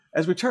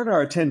As we turn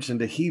our attention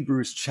to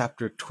Hebrews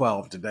chapter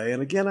 12 today,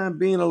 and again, I'm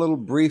being a little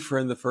briefer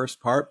in the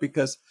first part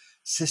because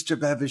Sister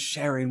Bev is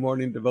sharing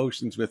morning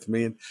devotions with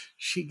me, and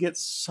she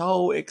gets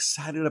so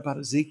excited about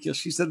Ezekiel.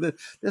 She said that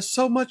there's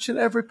so much in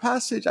every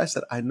passage. I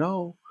said, I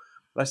know.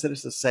 But I said,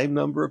 it's the same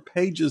number of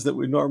pages that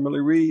we normally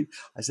read.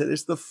 I said,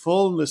 it's the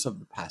fullness of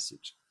the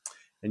passage.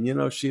 And you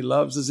know, she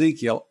loves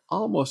Ezekiel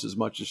almost as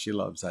much as she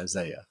loves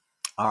Isaiah.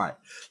 All right,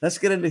 let's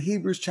get into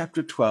Hebrews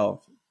chapter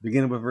 12,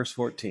 beginning with verse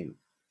 14.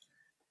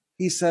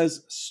 He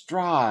says,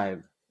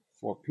 strive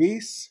for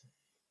peace.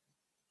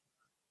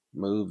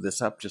 Move this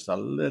up just a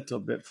little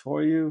bit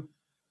for you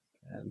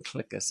and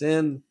click us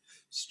in.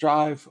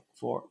 Strive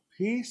for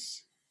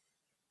peace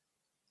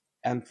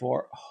and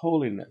for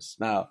holiness.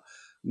 Now,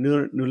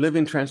 New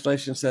Living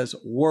Translation says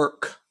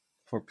work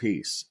for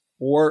peace,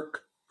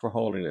 work for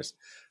holiness.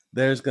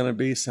 There's going to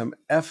be some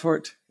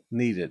effort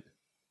needed.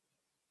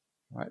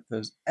 All right?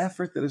 There's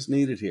effort that is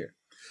needed here.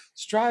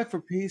 Strive for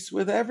peace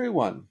with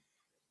everyone.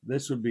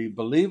 This would be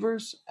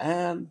believers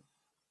and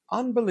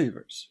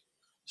unbelievers.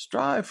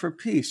 Strive for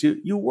peace.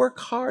 You work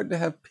hard to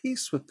have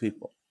peace with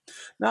people.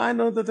 Now, I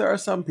know that there are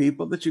some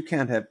people that you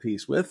can't have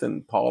peace with,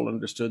 and Paul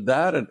understood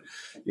that. And,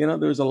 you know,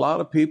 there's a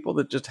lot of people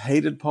that just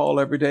hated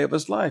Paul every day of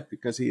his life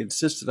because he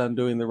insisted on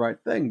doing the right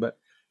thing. But,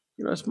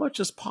 you know, as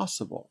much as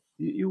possible,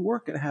 you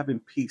work at having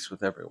peace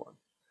with everyone.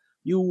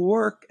 You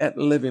work at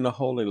living a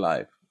holy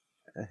life.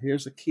 And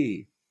here's the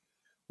key,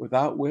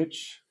 without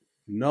which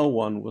no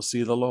one will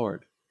see the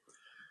Lord.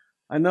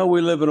 I know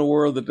we live in a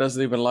world that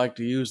doesn't even like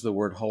to use the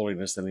word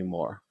holiness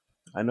anymore.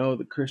 I know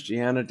that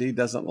Christianity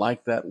doesn't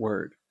like that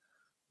word.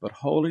 But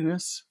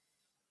holiness,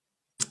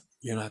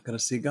 you're not going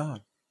to see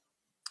God.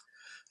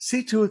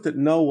 See to it that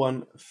no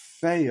one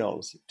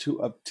fails to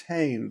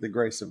obtain the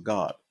grace of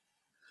God,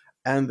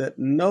 and that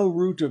no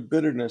root of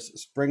bitterness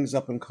springs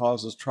up and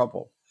causes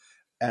trouble,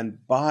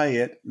 and by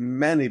it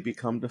many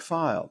become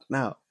defiled.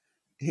 Now,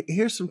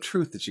 here's some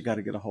truth that you got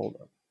to get a hold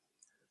of.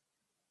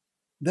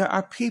 There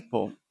are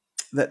people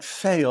that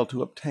fail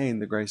to obtain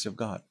the grace of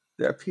God.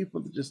 There are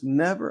people that just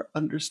never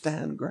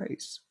understand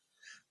grace.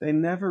 They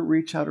never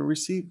reach out to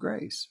receive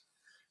grace.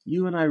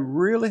 You and I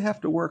really have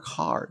to work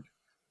hard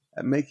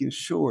at making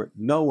sure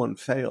no one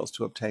fails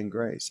to obtain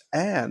grace.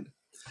 And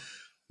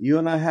you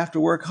and I have to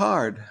work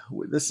hard.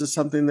 This is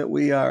something that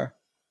we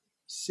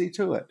see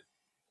to it,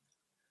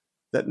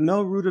 that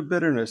no root of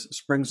bitterness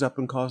springs up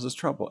and causes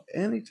trouble.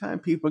 Anytime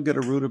people get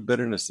a root of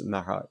bitterness in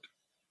their heart,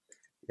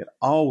 it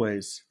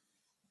always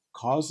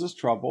causes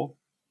trouble,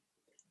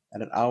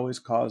 and it always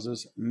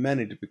causes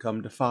many to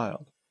become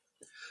defiled.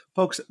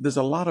 Folks, there's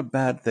a lot of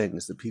bad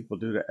things that people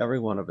do to every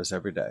one of us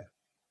every day.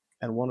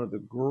 And one of the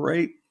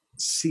great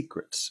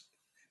secrets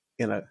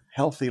in a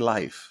healthy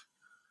life,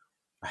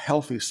 a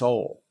healthy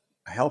soul,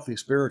 a healthy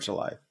spiritual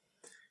life,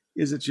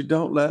 is that you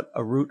don't let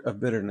a root of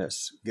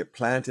bitterness get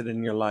planted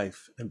in your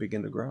life and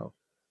begin to grow.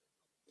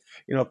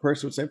 You know, a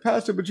person would say,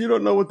 Pastor, but you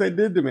don't know what they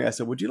did to me. I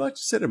said, would you like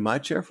to sit in my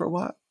chair for a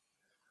while?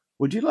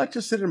 Would you like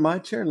to sit in my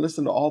chair and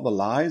listen to all the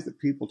lies that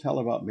people tell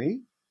about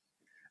me?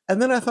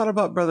 And then I thought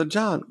about Brother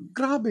John.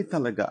 Grabe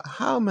talaga,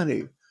 how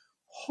many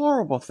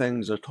horrible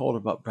things are told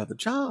about Brother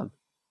John?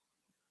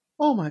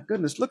 Oh my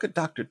goodness, look at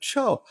Dr.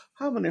 Cho.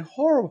 How many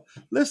horrible...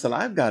 Listen,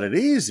 I've got it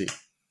easy.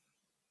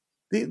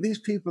 These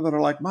people that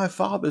are like my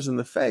fathers in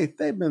the faith,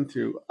 they've been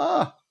through,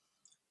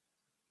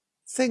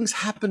 things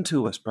happen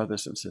to us,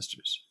 brothers and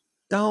sisters.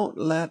 Don't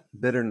let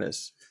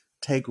bitterness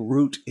take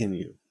root in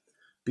you,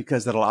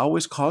 because that'll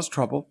always cause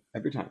trouble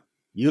every time.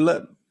 You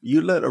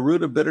let a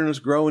root of bitterness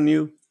grow in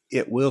you,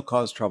 it will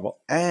cause trouble.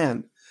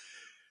 And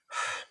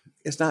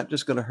it's not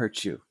just going to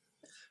hurt you.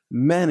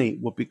 Many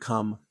will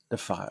become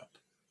defiled.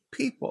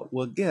 People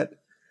will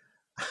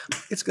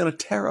it's going to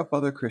tear up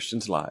other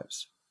Christians'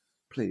 lives.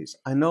 Please,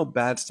 I know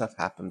bad stuff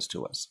happens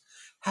to us.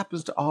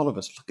 Happens to all of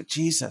us. Look at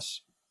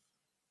Jesus,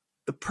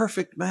 the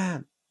perfect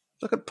man.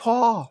 Look at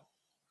Paul.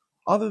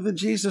 Other than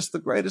Jesus, the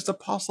greatest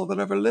apostle that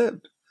ever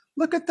lived.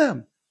 Look at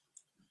them.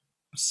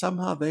 But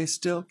somehow they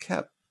still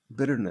kept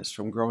bitterness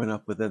from growing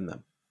up within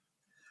them.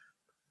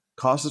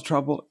 Causes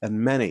trouble,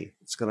 and many,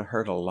 it's going to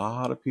hurt a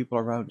lot of people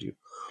around you.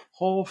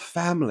 Whole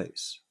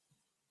families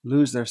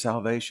lose their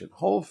salvation.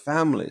 Whole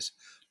families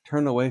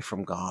turn away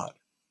from God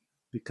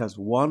because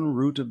one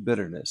root of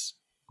bitterness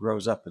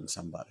grows up in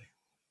somebody.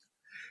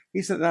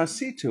 He said, now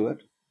see to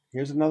it.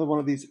 Here's another one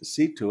of these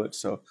see to it.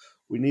 So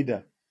we need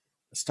to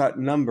start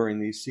numbering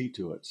these see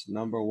to it's.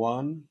 Number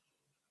 1,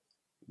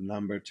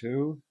 number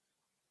 2,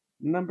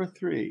 number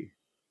 3.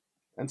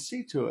 And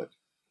see to it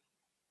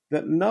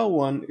that no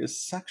one is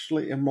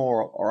sexually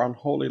immoral or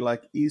unholy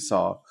like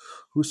Esau,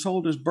 who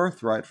sold his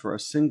birthright for a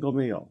single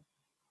meal.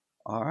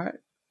 All right?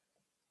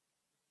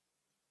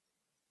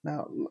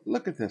 Now,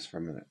 look at this for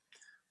a minute.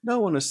 No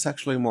one is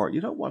sexually immoral.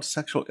 You don't want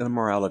sexual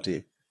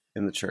immorality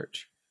in the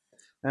church.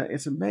 Now,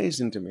 it's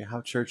amazing to me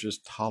how churches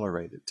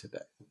tolerate it today.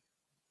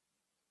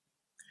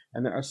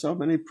 And there are so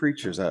many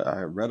preachers.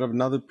 I read of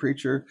another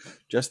preacher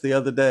just the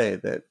other day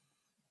that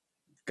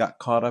got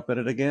caught up in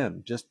it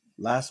again. Just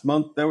last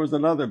month, there was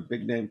another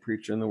big-name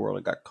preacher in the world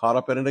that got caught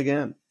up in it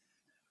again.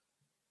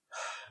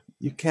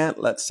 You can't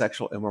let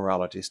sexual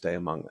immorality stay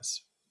among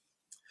us.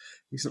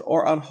 He said,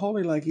 or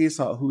unholy like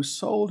Esau, who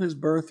sold his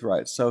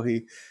birthright. So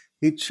he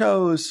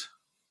chose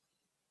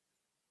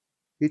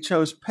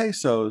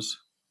pesos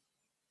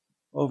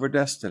over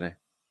destiny.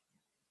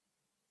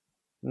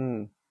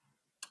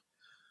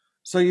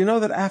 So you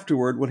know that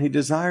afterward, when he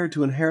desired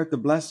to inherit the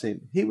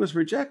blessing, he was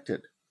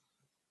rejected.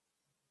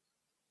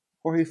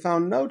 For he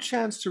found no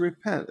chance to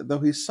repent, though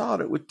he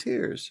sought it with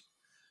tears.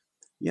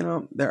 You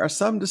know, there are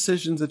some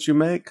decisions that you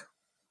make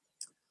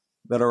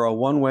that are a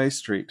one-way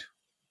street.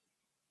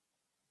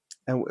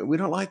 And we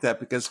don't like that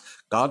because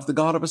God's the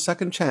God of a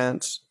second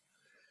chance.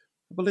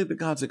 I believe that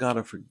God's a God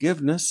of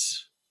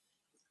forgiveness.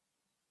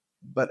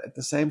 But at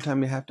the same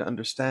time, you have to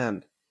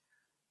understand,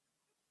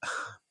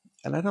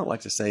 and I don't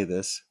like to say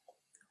this,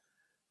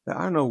 there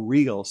are no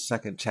real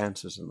second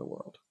chances in the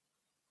world.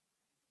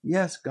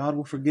 Yes, God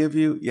will forgive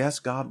you. Yes,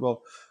 God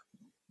will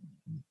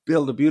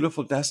build a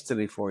beautiful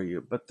destiny for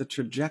you, but the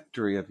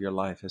trajectory of your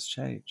life has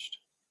changed.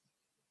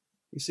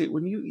 You see,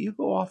 when you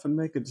go off and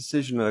make a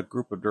decision in a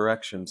group of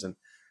directions, and,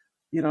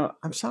 you know,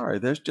 I'm sorry,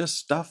 there's just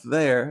stuff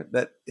there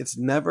that it's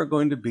never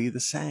going to be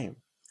the same.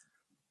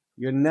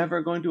 You're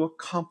never going to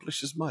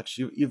accomplish as much.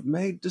 You've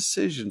made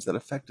decisions that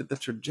affected the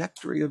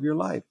trajectory of your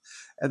life.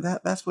 And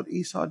that's what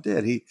Esau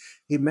did.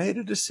 He made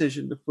a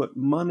decision to put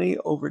money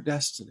over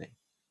destiny.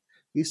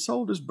 He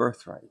sold his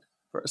birthright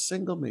for a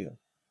single meal.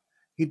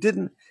 He did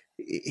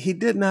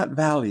not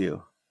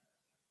value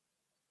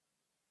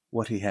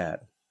what he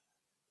had.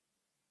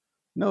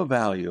 No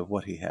value of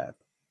what he had.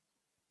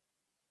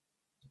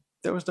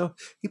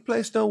 He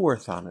placed no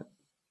worth on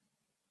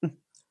it.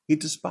 He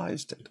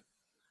despised it.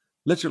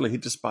 Literally, he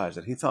despised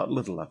it. He thought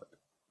little of it.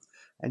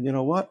 And you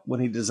know what?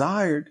 When he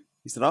desired,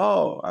 he said,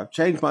 oh, I've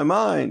changed my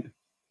mind.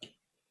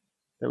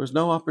 There was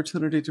no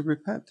opportunity to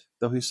repent,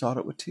 though he sought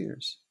it with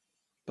tears.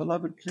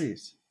 Beloved,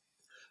 please,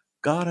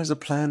 God has a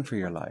plan for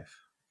your life.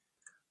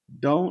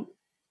 Don't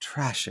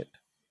trash it.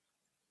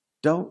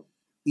 Don't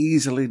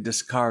easily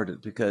discard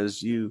it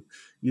because you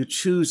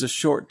choose a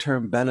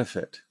short-term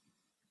benefit.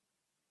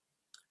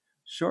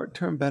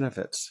 Short-term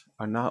benefits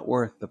are not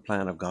worth the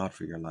plan of God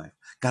for your life.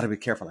 Got to be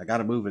careful. I got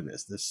to move in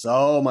this. There's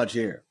so much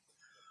here.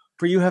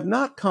 For you have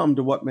not come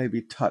to what may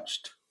be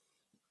touched.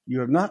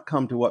 You have not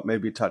come to what may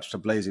be touched, a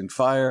blazing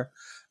fire,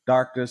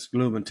 darkness,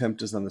 gloom, and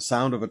tempest, and the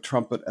sound of a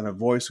trumpet, and a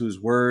voice whose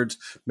words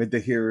made the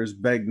hearers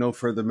beg no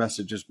further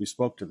messages be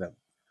spoke to them.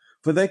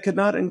 For they could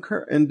not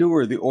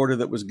endure the order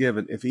that was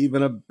given. If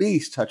even a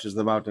beast touches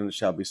the mountain, it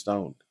shall be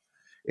stoned.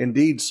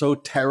 Indeed, so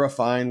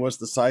terrifying was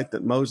the sight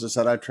that Moses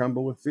said, I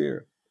tremble with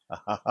fear.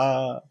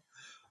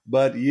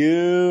 But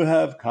you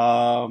have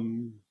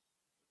come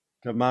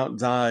to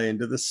Mount Zion,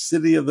 to the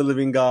city of the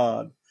living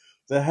God,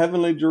 the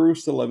heavenly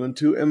Jerusalem, and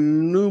to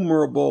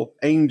innumerable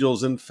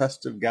angels in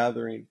festive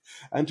gathering,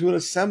 and to an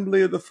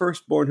assembly of the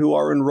firstborn who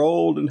are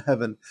enrolled in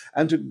heaven,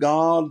 and to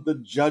God, the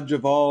judge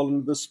of all,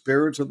 and the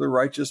spirits of the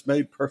righteous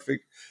made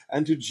perfect,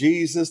 and to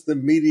Jesus, the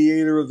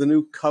mediator of the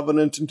new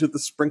covenant, and to the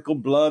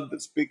sprinkled blood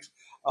that speaks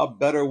a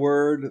better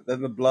word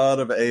than the blood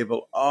of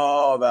Abel.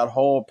 Oh, that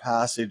whole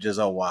passage is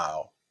a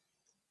wow.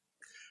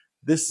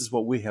 This is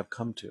what we have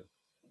come to.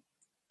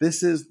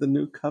 This is the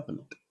new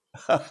covenant.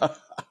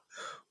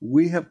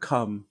 We have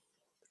come.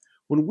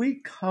 When we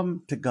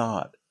come to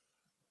God,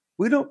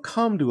 we don't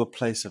come to a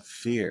place of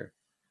fear.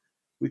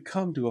 We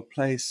come to a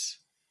place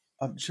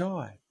of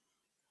joy.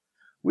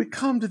 We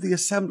come to the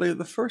assembly of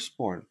the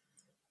firstborn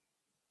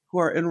who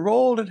are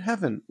enrolled in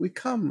heaven. We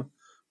come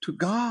to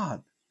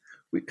God.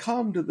 We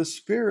come to the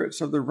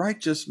spirits of the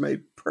righteous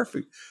made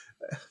perfect.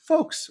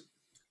 Folks,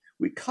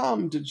 we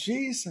come to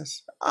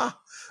Jesus.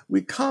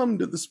 We come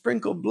to the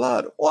sprinkled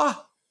blood.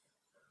 What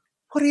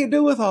do you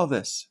do with all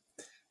this?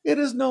 It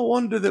is no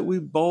wonder that we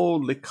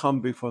boldly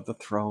come before the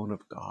throne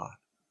of God.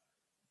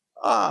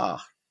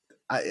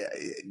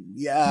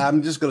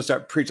 I'm just going to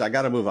start preaching. I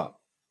got to move on.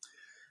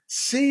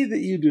 See that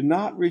you do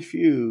not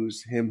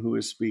refuse him who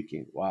is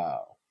speaking.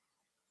 Wow.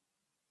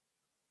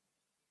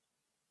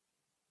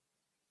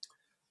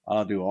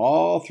 I'll do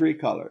all three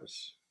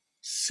colors.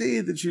 See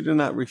that you do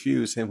not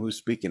refuse him who's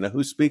speaking. Now,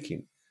 who's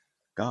speaking?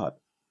 God.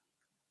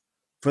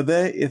 For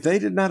if they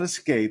did not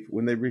escape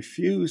when they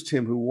refused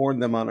him who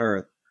warned them on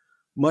earth,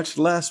 much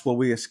less will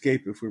we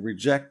escape if we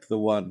reject the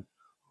one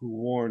who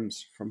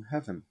warns from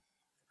heaven.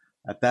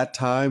 At that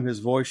time his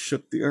voice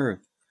shook the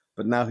earth,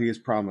 but now he has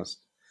promised,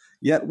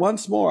 yet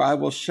once more I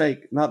will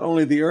shake not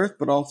only the earth,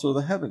 but also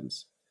the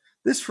heavens.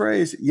 This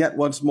phrase, yet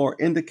once more,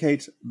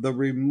 indicates the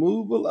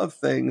removal of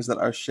things that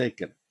are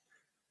shaken.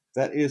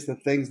 That is, the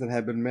things that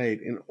have been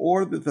made, in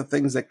order that the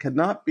things that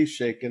cannot be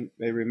shaken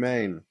may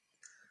remain.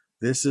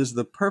 This is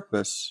the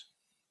purpose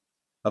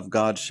of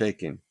God's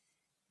shaking.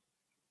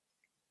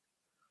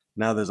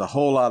 Now, there's a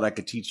whole lot I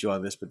could teach you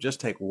on this, but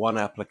just take one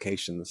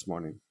application this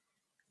morning.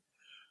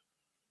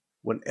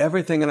 When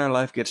everything in our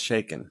life gets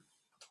shaken,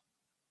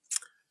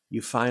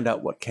 you find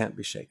out what can't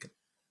be shaken.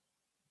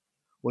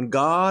 When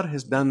God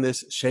has done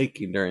this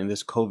shaking during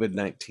this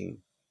COVID-19,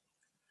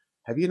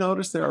 have you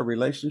noticed there are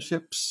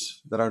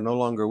relationships that are no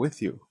longer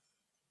with you?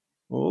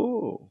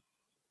 Oh,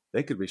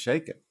 They could be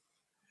shaken.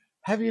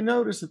 Have you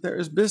noticed that there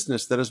is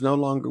business that is no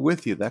longer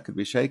with you? That could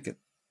be shaken.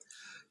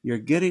 You're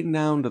getting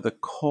down to the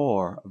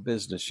core of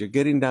business. You're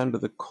getting down to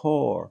the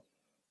core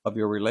of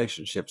your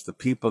relationships, the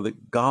people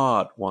that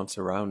God wants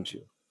around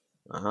you.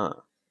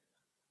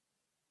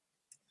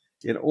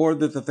 In order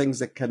that the things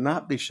that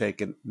cannot be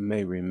shaken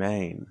may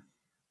remain.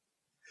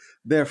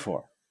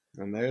 Therefore,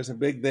 and there's a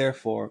big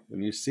therefore,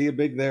 when you see a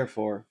big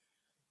therefore,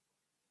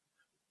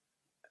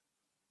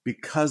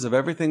 because of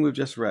everything we've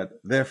just read,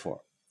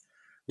 therefore,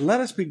 let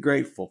us be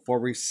grateful for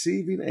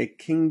receiving a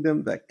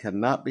kingdom that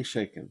cannot be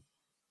shaken.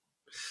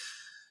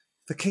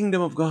 The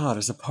kingdom of God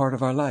is a part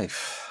of our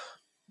life,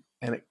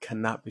 and it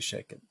cannot be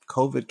shaken.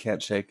 COVID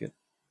can't shake it.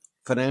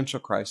 Financial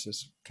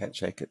crisis can't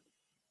shake it.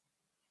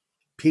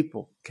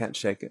 People can't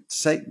shake it.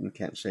 Satan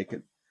can't shake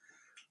it.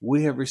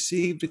 We have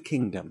received a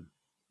kingdom.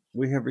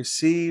 We have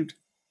received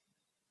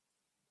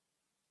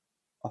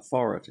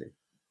authority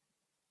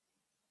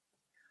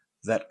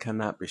that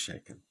cannot be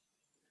shaken.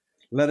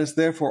 Let us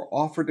therefore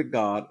offer to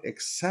God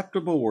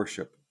acceptable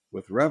worship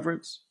with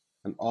reverence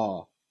and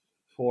awe,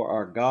 for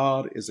our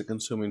God is a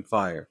consuming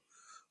fire.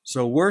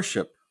 So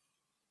worship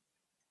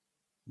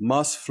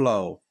must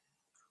flow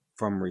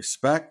from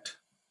respect,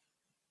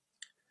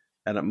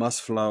 and it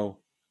must flow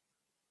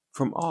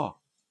from awe.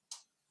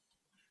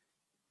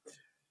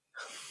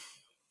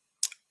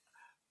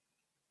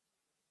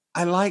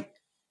 I like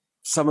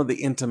some of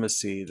the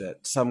intimacy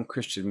that some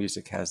Christian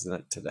music has in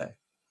it today.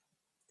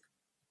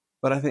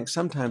 But I think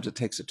sometimes it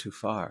takes it too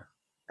far,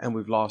 and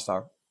we've lost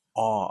our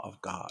awe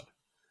of God.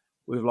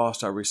 We've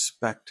lost our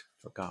respect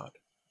for God.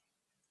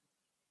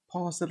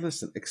 Paul said,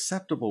 listen,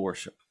 acceptable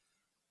worship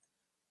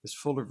is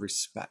full of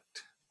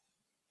respect.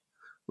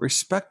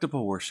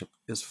 Respectable worship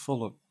is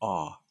full of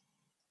awe.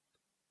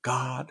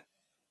 God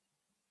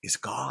is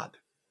God.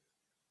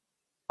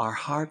 Our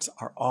hearts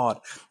are awed.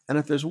 And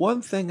if there's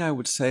one thing I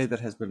would say that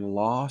has been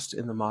lost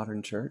in the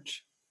modern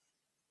church,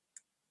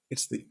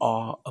 it's the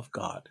awe of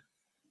God.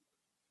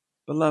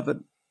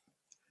 Beloved,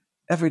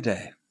 every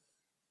day,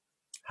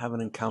 have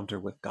an encounter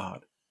with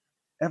God.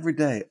 Every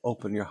day,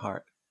 open your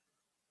heart.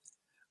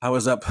 I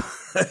was up,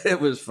 it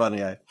was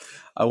funny. I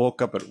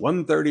woke up at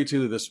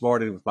 1:32 this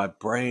morning with my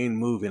brain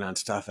moving on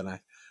stuff,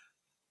 and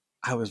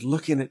I was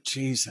looking at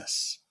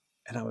Jesus,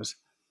 and I was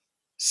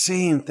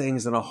seeing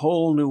things in a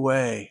whole new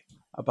way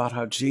about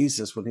how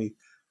Jesus, when he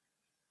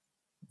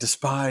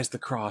despised the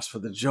cross for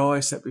the joy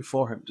set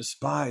before him,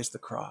 despised the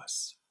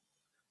cross,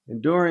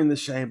 enduring the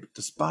shame, but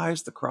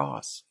despised the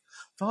cross,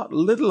 thought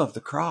little of the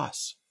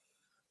cross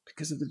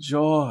because of the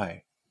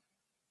joy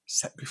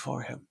set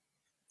before him.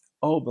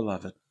 Oh,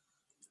 beloved,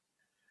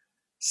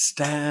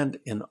 stand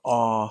in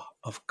awe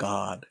of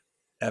God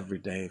every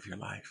day of your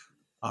life.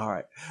 All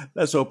right,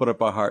 let's open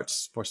up our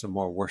hearts for some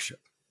more worship.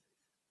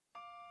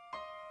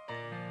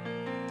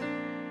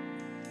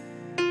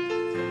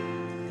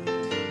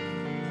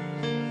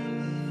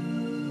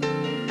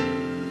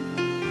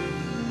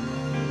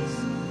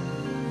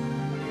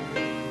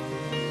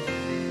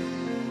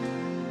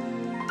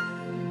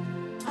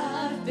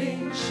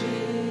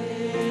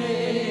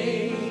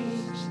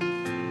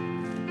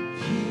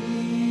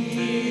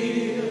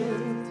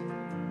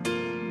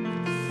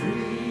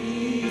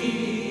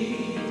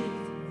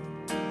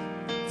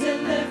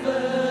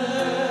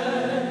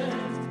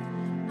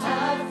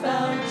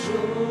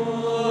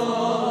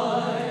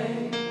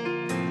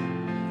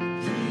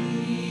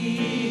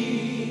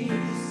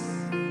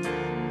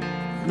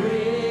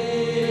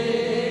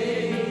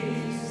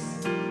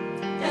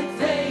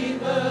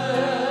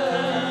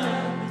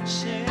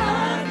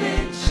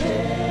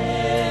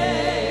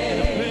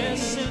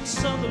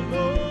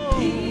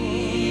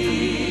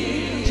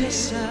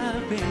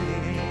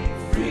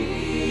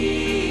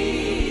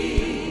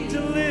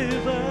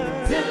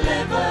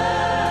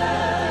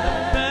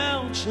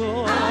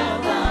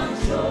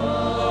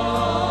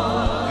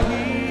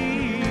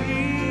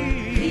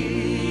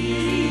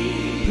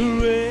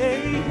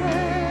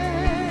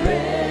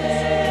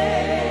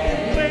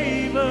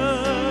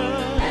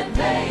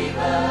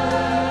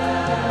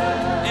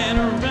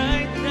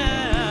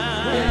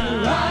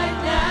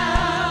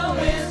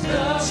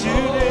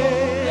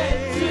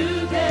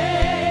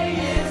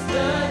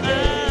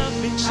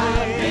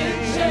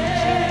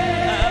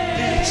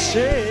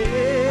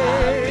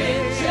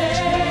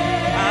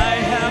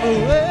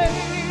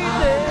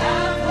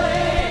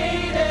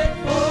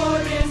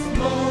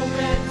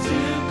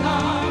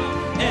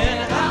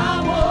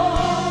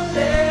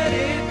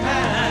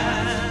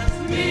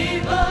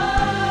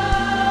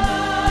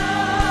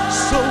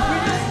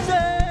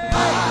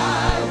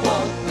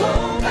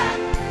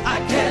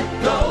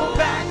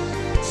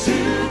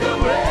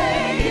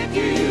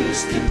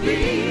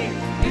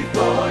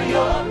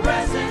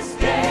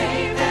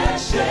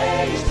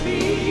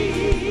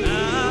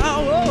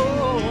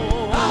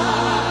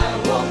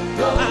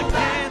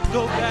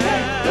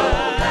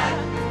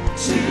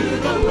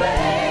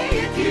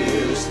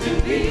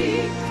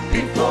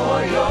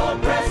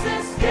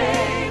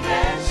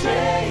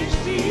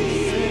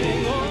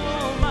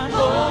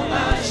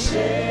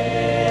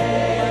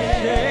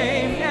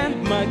 Shame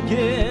and my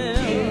guilt.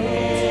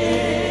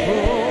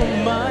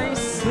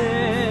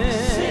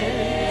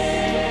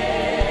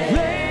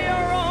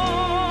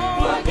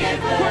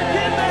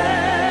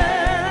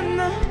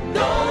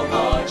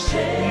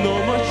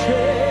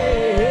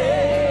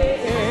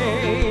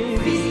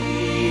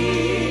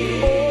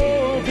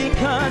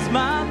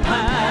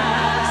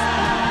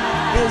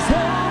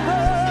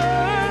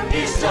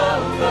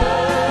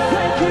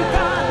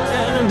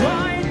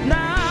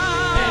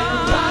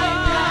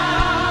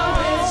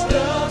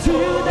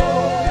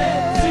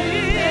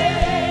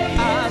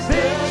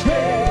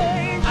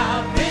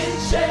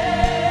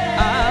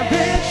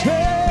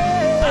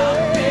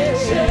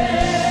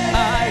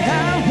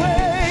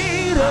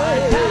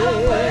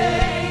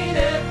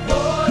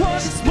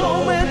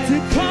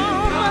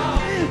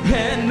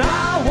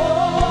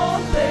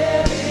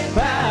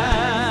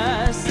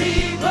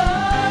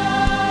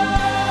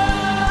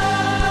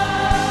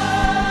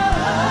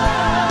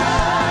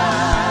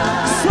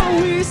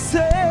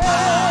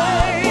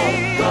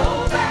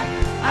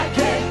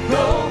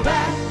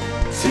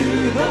 to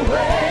the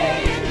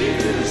way it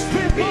used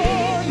to be.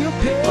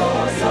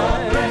 Before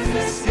your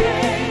presence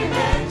came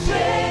and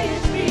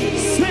changed me.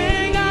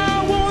 Sing,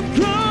 I won't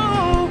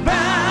go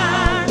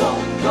back. I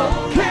won't go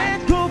back.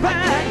 Can't go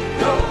back.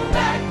 Go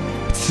back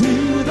to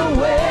the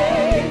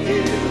way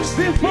it used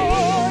to be.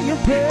 Before your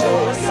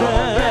presence.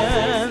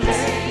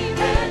 Came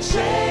and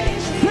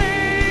changed me.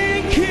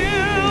 Thank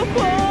you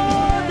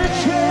for the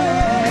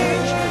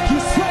change. You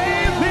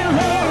saved me,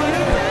 Lord.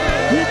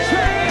 You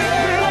changed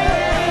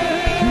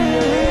me,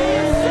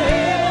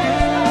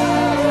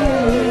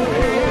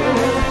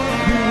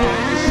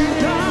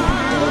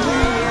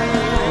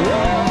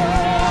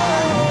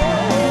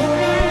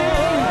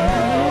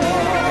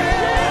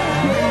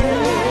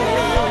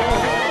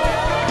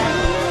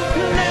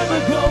 Never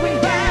going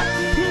back,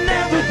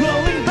 never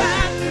going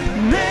back,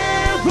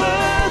 never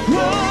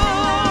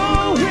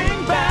going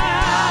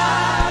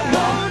back.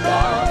 Won't go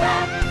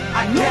back.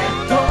 I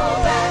can't go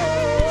back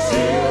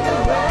to the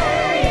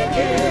way it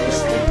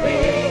used to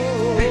be.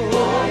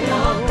 Before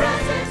your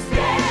presence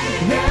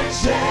came and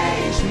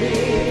changed me.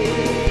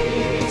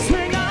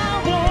 Sing, I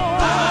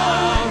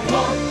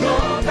Won't go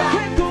back.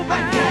 can't go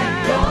I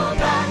can't go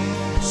back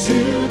to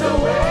the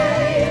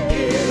way it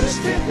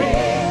used to be.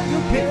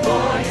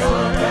 Before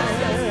your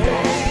presence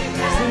came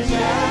and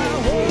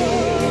changed me.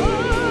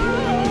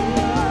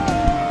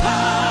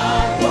 I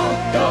won't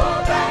go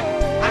back.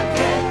 I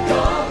can't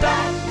go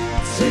back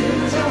to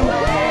the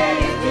way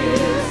it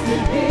used to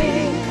be.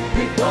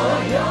 Before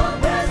your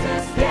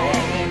presence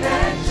came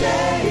and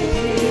changed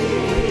me.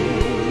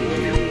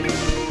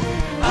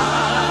 I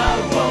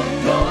won't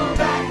go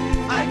back.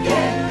 I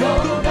can't go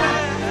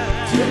back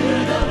to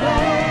the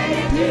way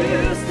it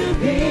used to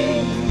be.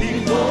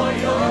 Before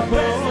your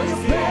presence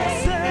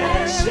came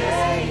and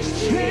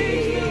changed me.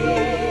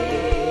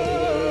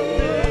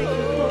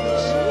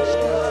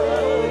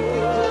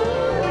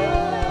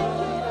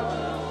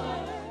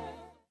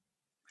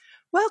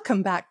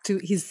 Welcome back to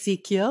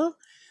Ezekiel.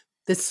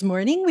 This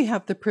morning we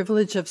have the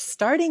privilege of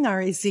starting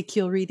our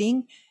Ezekiel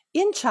reading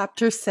in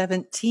chapter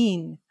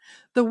 17.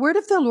 The word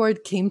of the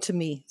Lord came to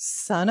me,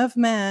 Son of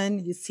man.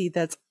 You see,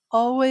 that's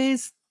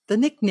always the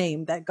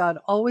nickname that God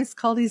always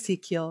called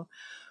Ezekiel.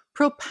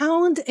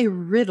 Propound a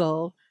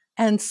riddle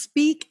and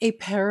speak a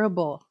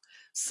parable.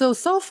 So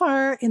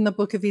far in the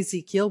book of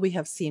Ezekiel, we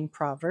have seen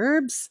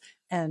proverbs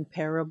and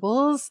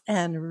parables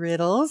and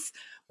riddles,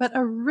 but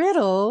a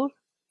riddle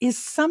is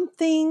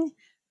something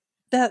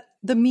that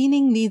the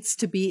meaning needs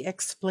to be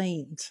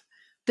explained.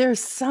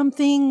 There's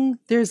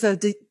a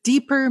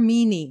deeper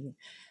meaning.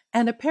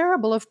 And a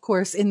parable, of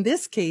course, in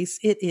this case,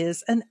 it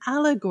is an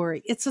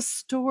allegory. It's a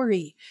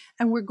story,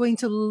 and we're going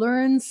to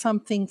learn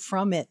something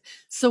from it.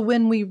 So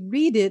when we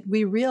read it,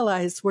 we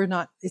realize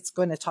it's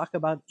going to talk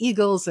about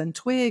eagles and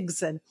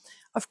twigs. And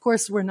of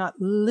course, we're not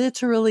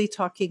literally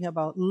talking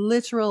about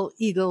literal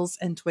eagles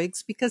and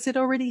twigs, because it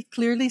already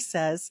clearly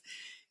says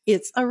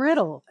it's a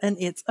riddle and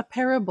it's a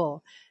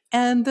parable.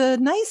 And the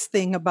nice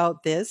thing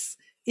about this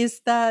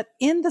is that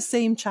in the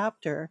same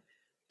chapter,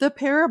 the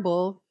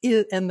parable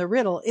and the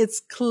riddle,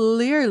 it's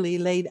clearly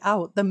laid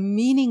out. The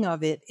meaning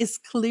of it is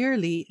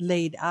clearly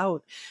laid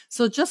out.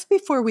 So just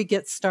before we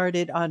get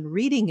started on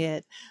reading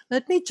it,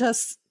 let me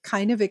just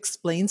kind of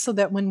explain so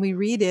that when we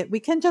read it, we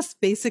can just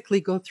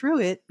basically go through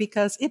it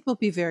because it will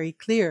be very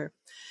clear.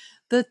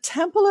 The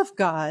temple of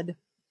God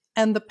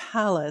and the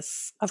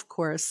palace, of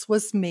course,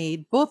 was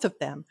made, both of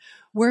them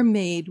were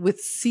made with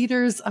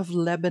cedars of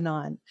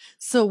Lebanon.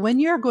 So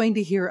when you're going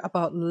to hear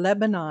about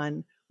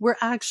Lebanon, we're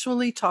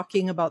actually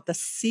talking about the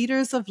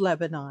cedars of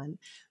Lebanon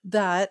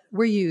that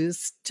were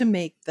used to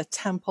make the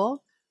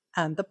temple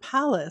and the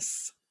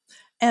palace.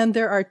 And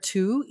there are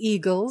two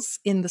eagles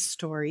in the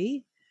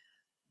story.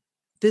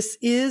 This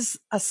is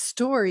a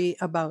story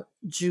about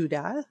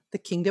Judah, the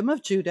kingdom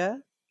of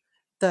Judah,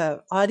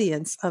 the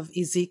audience of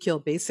Ezekiel,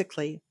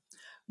 basically.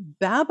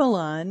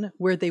 Babylon,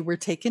 where they were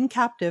taken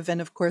captive,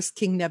 and of course,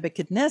 King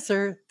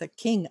Nebuchadnezzar, the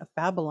king of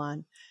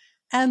Babylon.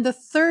 And the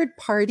third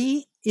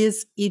party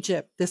is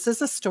Egypt. This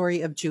is a story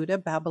of Judah,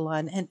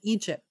 Babylon, and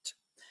Egypt.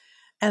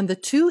 And the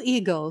two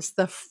eagles,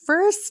 the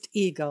first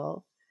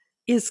eagle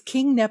is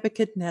King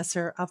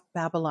Nebuchadnezzar of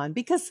Babylon,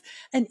 because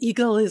an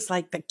eagle is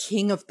like the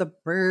king of the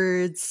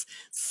birds.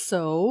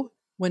 So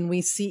when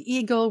we see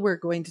eagle, we're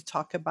going to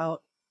talk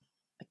about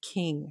a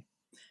king.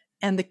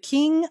 And the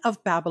king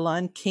of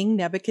Babylon, King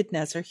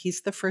Nebuchadnezzar,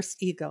 he's the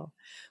first eagle.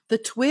 The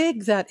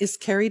twig that is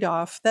carried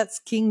off, that's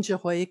King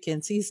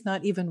Jehoiakim. He's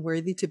not even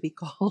worthy to be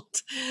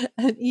called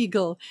an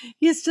eagle.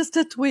 He's just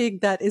a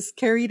twig that is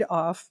carried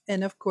off.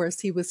 And of course,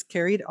 he was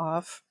carried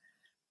off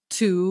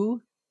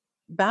to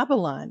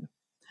Babylon.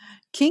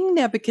 King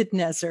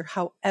Nebuchadnezzar,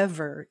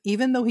 however,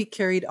 even though he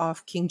carried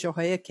off King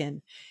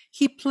Jehoiakim,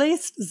 he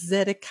placed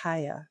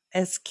Zedekiah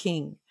as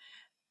king.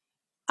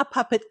 A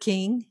puppet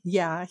king,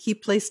 yeah, he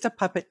placed a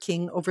puppet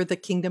king over the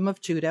kingdom of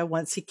Judah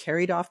once he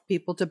carried off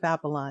people to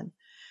Babylon.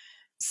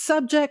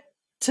 Subject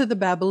to the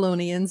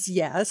Babylonians,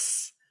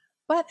 yes,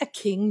 but a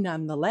king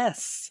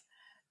nonetheless.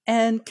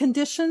 And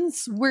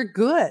conditions were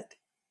good.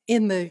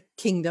 in the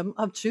kingdom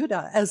of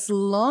Judah, as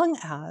long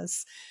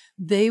as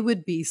they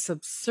would be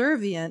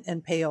subservient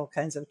and pay all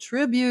kinds of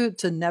tribute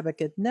to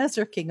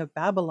Nebuchadnezzar, king of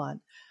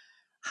Babylon.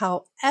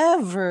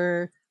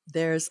 However,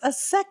 there's a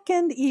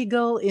second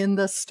eagle in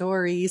the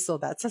story, so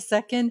that's a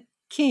second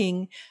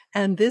king,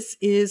 and this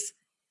is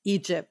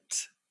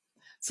Egypt.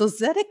 So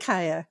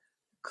Zedekiah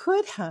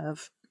could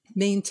have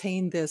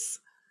maintained this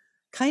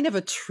kind of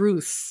a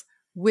truce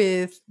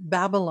with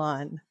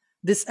Babylon,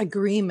 this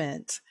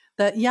agreement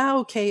that, yeah,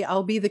 okay,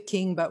 I'll be the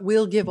king, but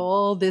we'll give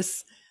all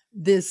this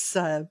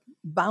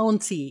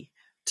bounty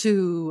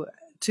to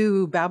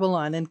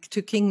Babylon and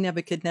to King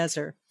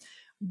Nebuchadnezzar.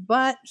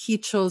 But he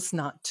chose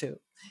not to.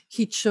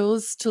 He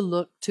chose to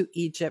look to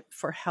Egypt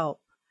for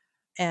help.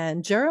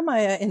 And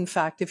Jeremiah, in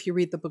fact, if you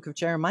read the book of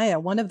Jeremiah,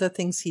 one of the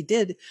things he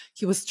did,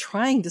 he was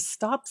trying to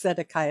stop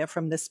Zedekiah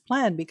from this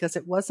plan because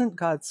it wasn't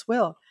God's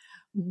will.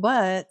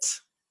 But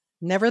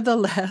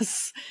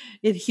nevertheless,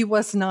 he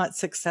was not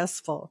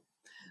successful.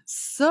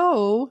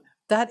 So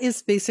that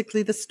is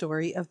basically the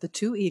story of the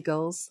two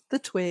eagles, the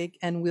twig,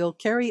 and we'll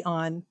carry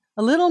on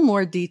a little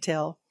more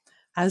detail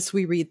as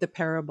we read the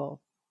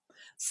parable.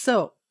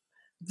 So,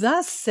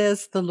 thus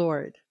says the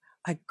Lord,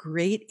 a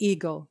great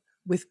eagle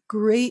with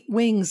great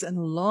wings and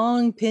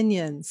long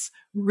pinions,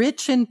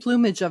 rich in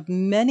plumage of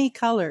many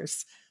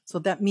colors. So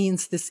that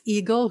means this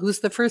eagle, who's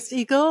the first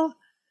eagle?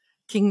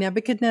 King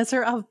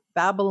Nebuchadnezzar of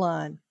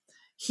Babylon.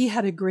 He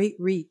had a great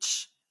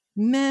reach.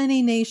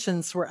 Many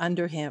nations were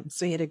under him,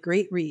 so he had a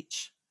great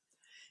reach.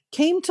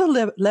 Came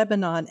to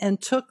Lebanon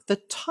and took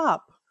the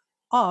top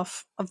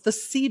off of the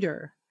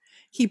cedar.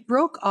 He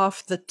broke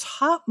off the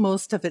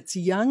topmost of its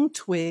young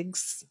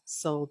twigs,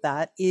 so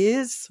that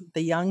is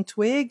the young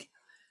twig,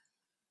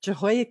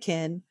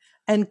 Jehoiakim,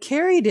 and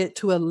carried it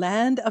to a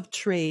land of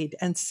trade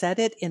and set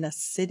it in a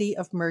city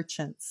of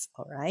merchants.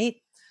 All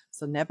right.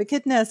 So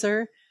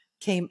Nebuchadnezzar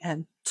came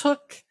and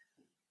took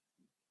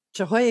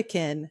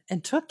Jehoiakim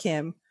and took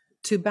him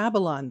to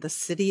Babylon, the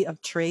city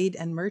of trade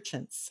and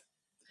merchants.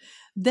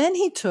 Then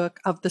he took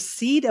of the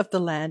seed of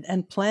the land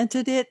and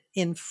planted it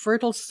in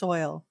fertile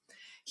soil.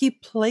 He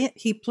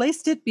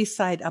placed it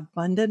beside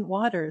abundant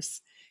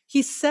waters.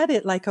 He set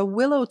it like a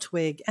willow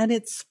twig, and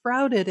it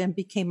sprouted and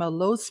became a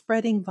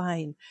low-spreading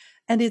vine,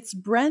 and its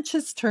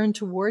branches turned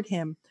toward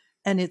him,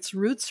 and its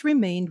roots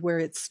remained where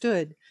it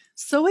stood.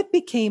 So it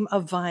became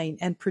a vine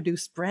and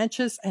produced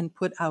branches and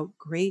put out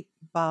great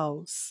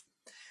boughs.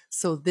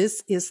 So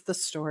this is the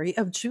story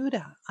of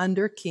Judah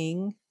under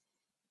King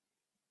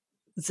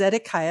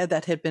Zedekiah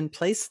that had been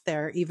placed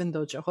there, even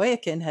though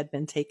Jehoiakim had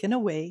been taken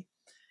away.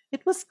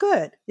 It was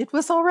good. It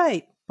was all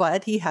right,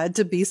 but he had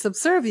to be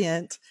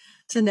subservient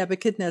to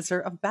Nebuchadnezzar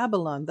of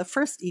Babylon, the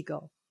first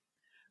eagle.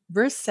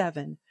 Verse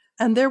 7,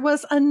 and there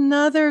was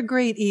another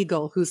great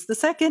eagle. Who's the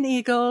second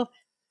eagle?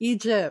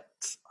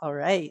 Egypt. All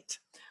right.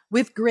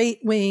 With great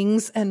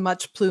wings and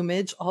much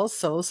plumage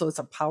also, so it's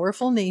a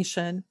powerful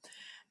nation.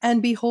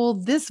 And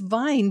behold, this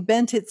vine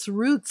bent its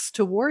roots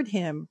toward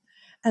him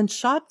and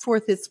shot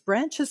forth its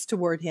branches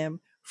toward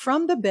him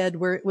from the bed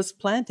where it was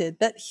planted,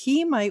 that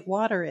he might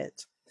water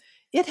it.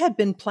 It had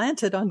been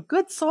planted on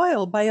good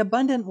soil by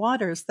abundant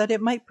waters, that it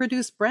might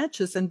produce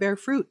branches and bear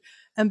fruit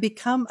and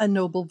become a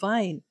noble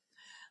vine.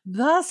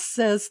 Thus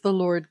says the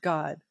Lord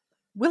God,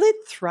 will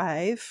it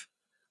thrive?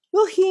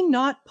 Will he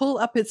not pull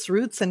up its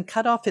roots and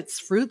cut off its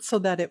fruit so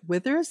that it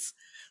withers,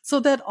 so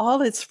that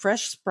all its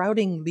fresh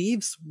sprouting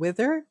leaves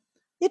wither?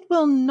 It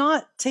will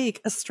not take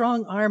a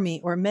strong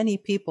army or many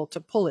people to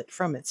pull it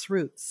from its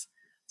roots.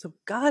 So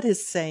God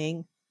is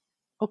saying,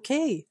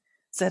 okay,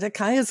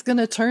 Zedekiah is going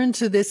to turn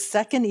to this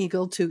second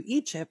eagle to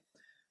Egypt.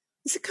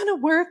 Is it going to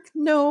work?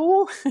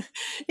 No,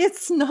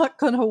 it's not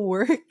going to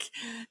work.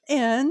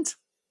 And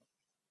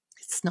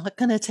it's not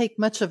going to take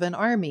much of an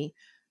army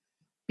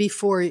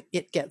before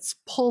it gets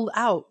pulled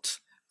out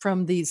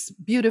from these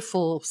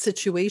beautiful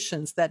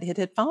situations that it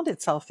had found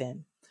itself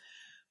in.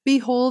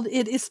 Behold,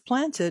 it is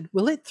planted.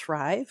 Will it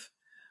thrive?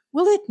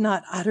 Will it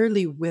not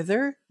utterly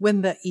wither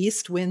when the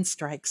east wind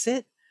strikes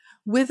it?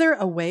 Wither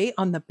away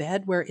on the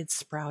bed where it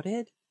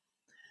sprouted?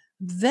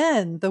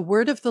 Then the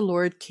word of the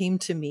Lord came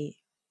to me.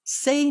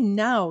 Say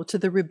now to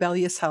the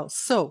rebellious house.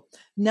 So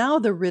now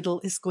the riddle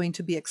is going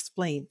to be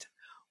explained.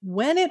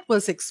 When it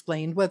was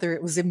explained, whether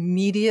it was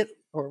immediate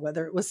or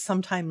whether it was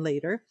sometime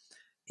later,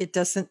 it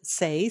doesn't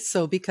say.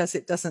 So because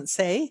it doesn't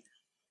say,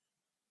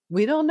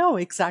 we don't know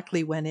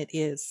exactly when it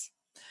is.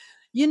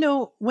 You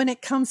know, when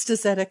it comes to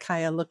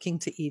Zedekiah looking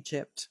to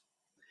Egypt,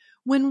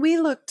 when we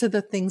look to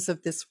the things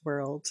of this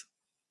world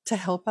to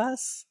help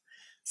us,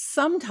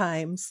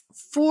 sometimes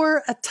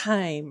for a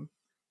time,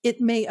 it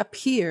may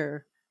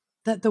appear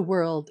that the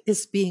world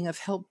is being of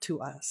help to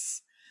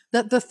us,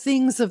 that the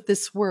things of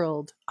this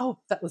world, oh,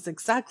 that was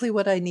exactly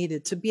what I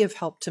needed to be of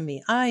help to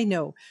me. I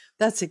know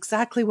that's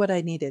exactly what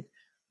I needed,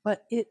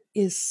 but it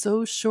is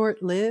so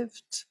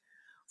short-lived,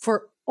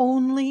 for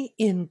only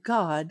in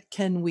God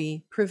can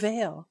we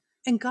prevail.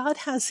 And God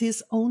has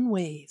his own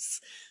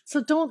ways.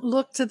 So don't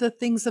look to the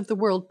things of the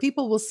world.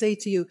 People will say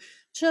to you,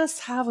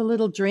 just have a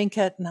little drink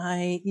at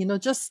night,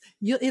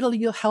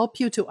 it'll help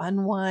you to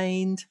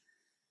unwind.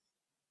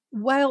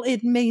 While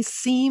it may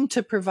seem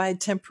to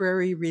provide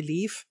temporary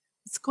relief,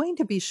 it's going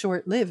to be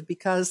short-lived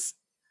because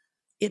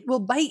it will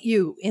bite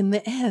you in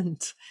the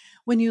end.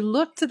 When you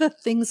look to the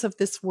things of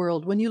this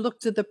world, when you look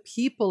to the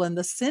people and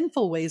the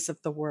sinful ways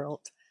of the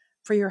world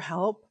for your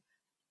help,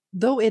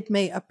 though it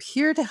may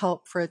appear to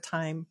help for a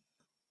time,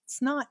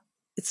 it's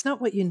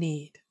not what you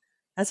need.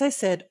 As I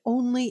said,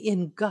 only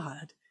in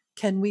God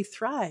can we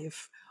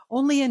thrive.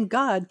 Only in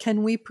God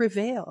can we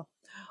prevail.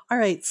 All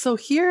right, so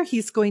here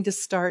he's going to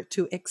start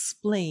to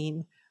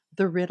explain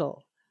the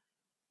riddle.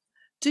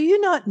 Do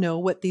you not know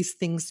what these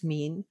things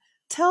mean?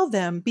 Tell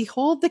them,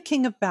 behold, the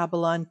king of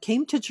Babylon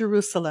came to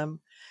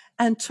Jerusalem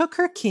and took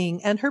her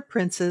king and her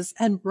princes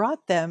and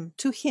brought them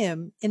to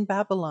him in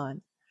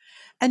Babylon.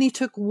 And he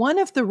took one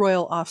of the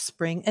royal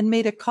offspring and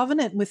made a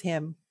covenant with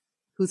him.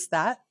 Who's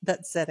that?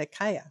 That's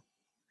Zedekiah.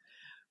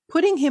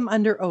 Putting him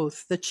under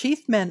oath, the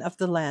chief men of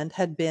the land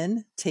had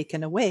been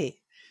taken away.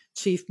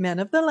 Chief men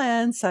of the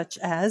land, such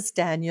as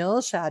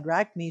Daniel,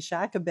 Shadrach,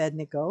 Meshach,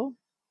 Abednego,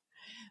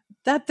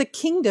 that the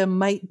kingdom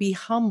might be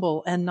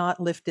humble and not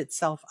lift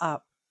itself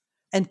up,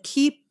 and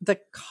keep the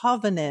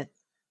covenant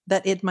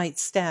that it might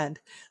stand.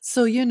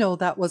 So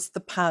that was the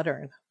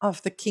pattern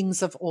of the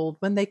kings of old.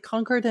 When they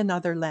conquered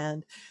another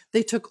land,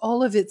 they took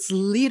all of its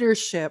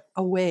leadership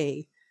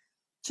away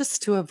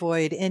just to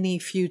avoid any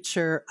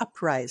future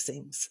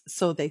uprisings,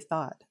 so they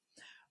thought.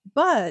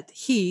 But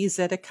he,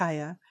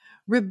 Zedekiah,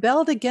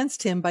 rebelled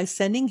against him by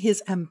sending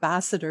his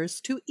ambassadors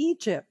to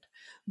Egypt,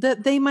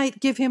 that they might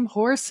give him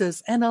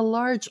horses and a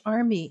large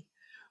army.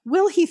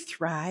 Will he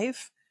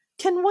thrive?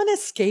 Can one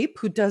escape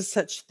who does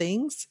such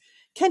things?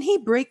 Can he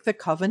break the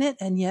covenant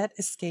and yet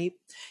escape?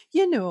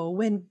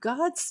 When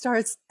God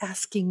starts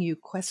asking you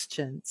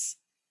questions,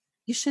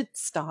 you should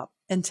stop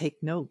and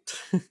take note.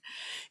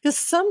 Because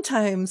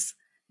sometimes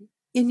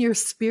in your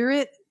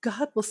spirit,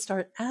 God will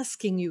start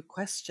asking you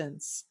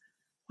questions.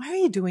 Why are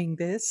you doing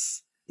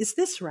this? Is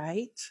this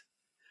right?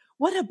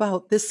 What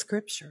about this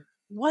scripture?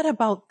 What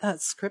about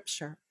that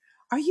scripture?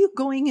 Are you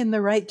going in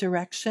the right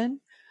direction?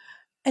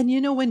 And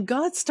when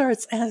God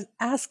starts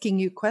asking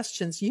you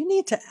questions, you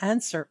need to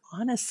answer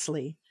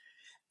honestly.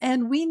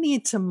 And we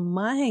need to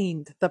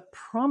mind the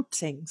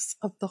promptings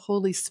of the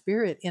Holy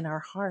Spirit in our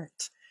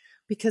heart,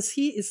 because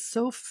he is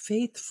so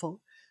faithful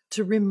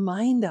to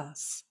remind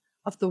us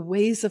of the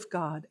ways of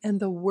God and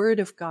the word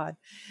of God.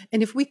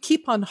 And if we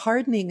keep on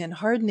hardening and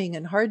hardening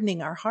and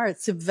hardening our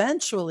hearts,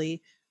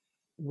 eventually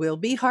we'll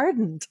be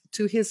hardened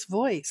to his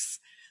voice.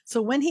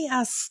 So when he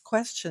asks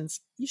questions,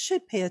 you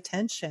should pay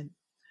attention.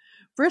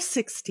 Verse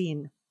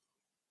 16,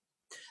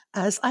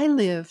 as I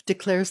live,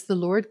 declares the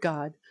Lord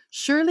God,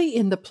 surely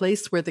in the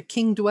place where the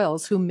king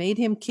dwells, who made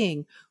him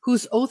king,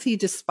 whose oath he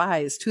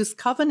despised, whose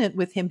covenant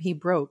with him he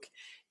broke,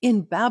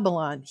 in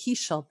Babylon he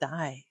shall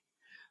die.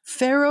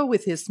 Pharaoh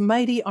with his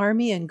mighty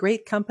army and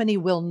great company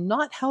will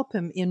not help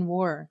him in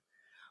war.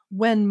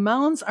 When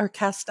mounds are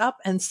cast up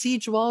and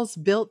siege walls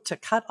built to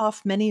cut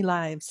off many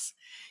lives,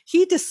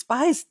 he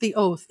despised the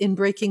oath in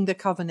breaking the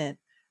covenant.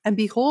 And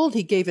behold,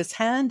 he gave his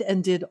hand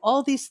and did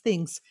all these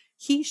things.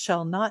 He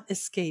shall not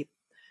escape.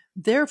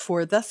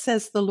 Therefore, thus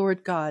says the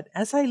Lord God,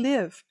 as I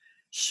live,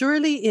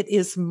 surely it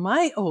is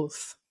my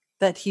oath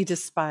that he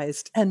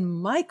despised and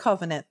my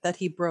covenant that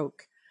he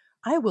broke.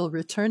 I will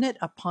return it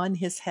upon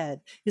his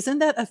head. Isn't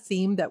that a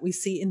theme that we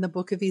see in the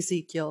book of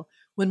Ezekiel?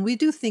 When we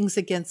do things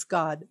against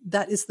God,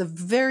 that is the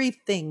very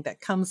thing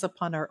that comes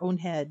upon our own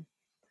head.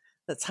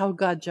 That's how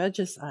God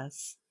judges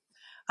us.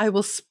 I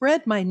will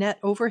spread my net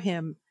over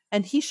him,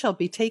 and he shall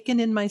be taken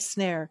in my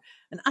snare,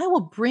 and I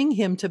will bring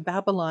him to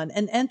Babylon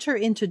and enter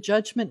into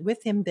judgment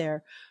with him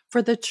there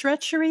for the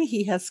treachery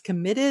he has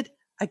committed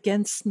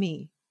against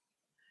me.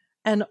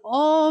 And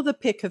all the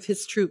pick of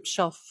his troops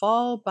shall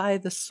fall by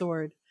the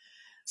sword.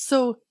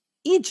 So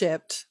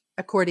Egypt,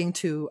 according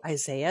to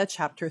Isaiah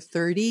chapter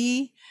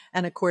 30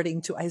 and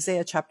according to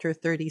Isaiah chapter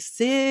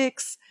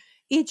 36,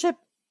 Egypt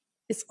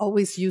is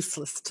always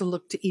useless to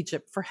look to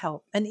Egypt for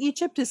help. And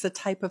Egypt is a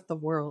type of the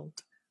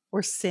world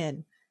or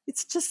sin.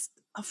 It's just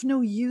of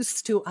no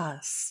use to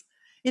us.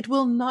 It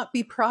will not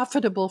be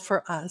profitable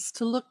for us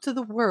to look to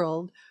the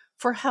world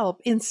for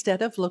help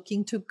instead of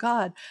looking to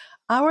God.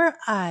 Our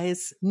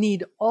eyes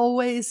need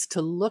always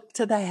to look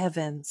to the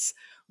heavens,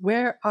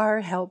 where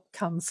our help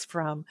comes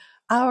from.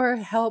 Our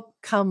help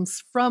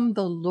comes from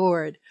the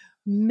Lord,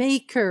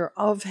 maker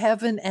of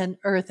heaven and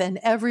earth. And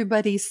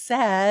everybody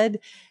said,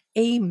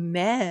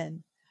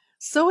 Amen.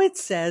 So it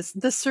says,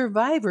 the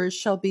survivors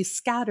shall be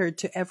scattered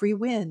to every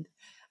wind,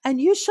 and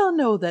you shall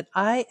know that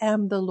I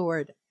am the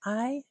Lord.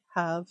 I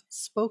have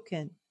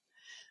spoken.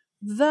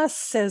 Thus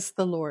says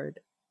the Lord,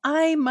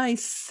 I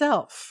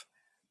myself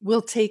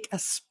will take a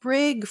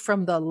sprig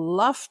from the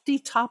lofty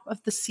top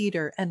of the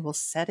cedar and will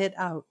set it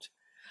out.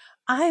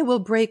 I will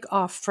break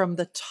off from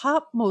the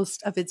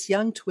topmost of its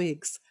young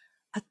twigs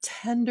a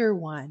tender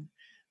one.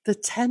 The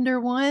tender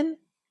one,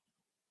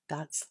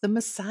 That's the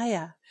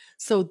Messiah.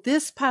 So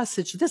this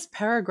passage, this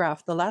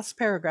paragraph, the last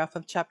paragraph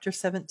of chapter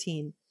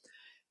 17,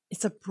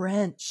 it's a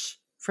branch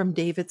from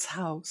David's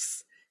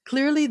house.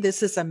 Clearly,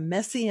 this is a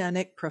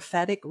messianic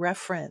prophetic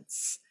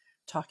reference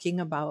talking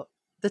about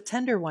the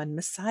tender one,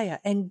 Messiah,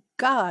 and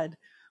God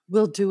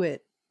will do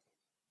it.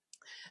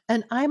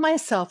 And I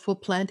myself will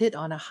plant it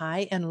on a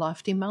high and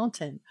lofty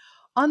mountain.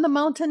 On the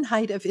mountain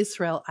height of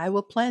Israel, I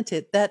will plant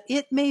it, that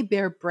it may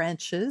bear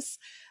branches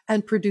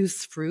and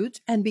produce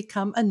fruit and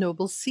become a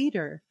noble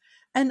cedar.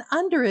 And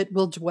under it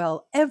will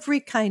dwell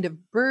every kind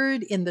of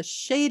bird in the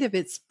shade of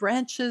its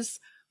branches.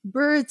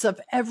 Birds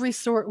of every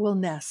sort will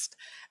nest.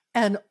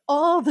 And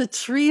all the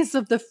trees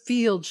of the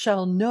field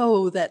shall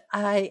know that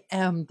I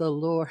am the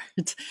Lord.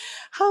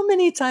 How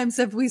many times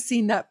have we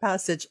seen that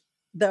passage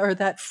or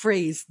that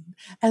phrase?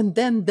 And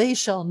then they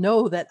shall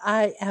know that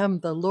I am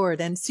the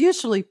Lord. And it's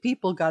usually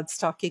people God's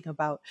talking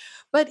about.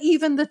 But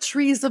even the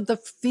trees of the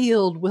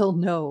field will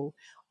know.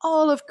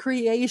 All of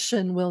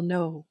creation will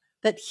know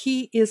that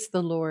he is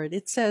the Lord.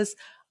 It says,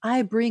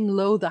 I bring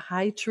low the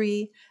high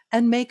tree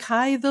and make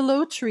high the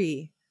low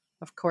tree.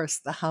 Of course,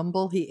 the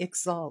humble he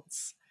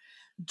exalts.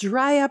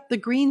 Dry up the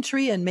green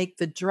tree and make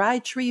the dry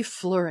tree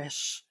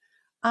flourish.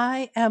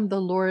 I am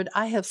the Lord.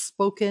 I have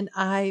spoken.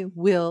 I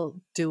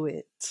will do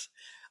it.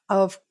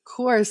 Of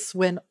course,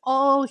 when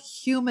all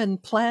human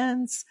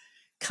plans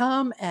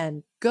come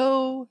and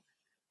go,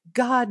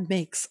 God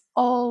makes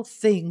all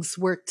things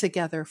work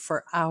together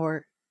for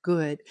our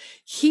good.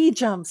 He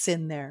jumps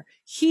in there.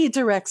 He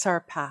directs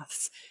our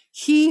paths.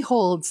 He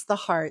holds the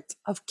heart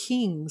of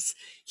kings.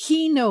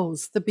 He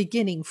knows the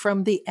beginning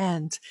from the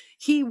end.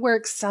 He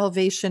works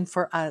salvation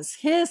for us.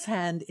 His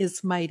hand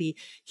is mighty.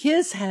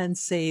 His hand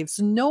saves.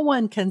 No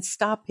one can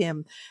stop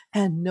him,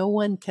 and no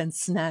one can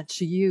snatch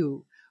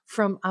you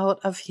from out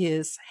of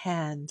his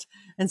hand.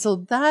 And so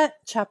that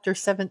chapter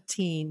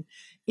 17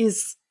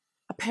 is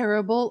a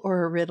parable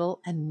or a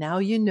riddle, and now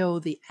you know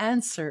the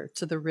answer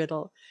to the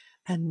riddle.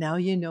 And now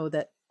you know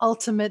that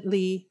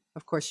ultimately,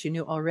 of course, you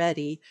knew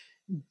already,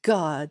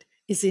 God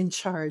is in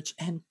charge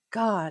and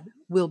God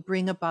will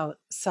bring about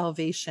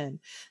salvation.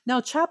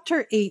 Now,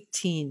 chapter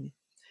 18.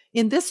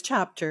 In this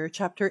chapter,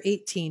 chapter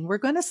 18, we're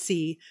going to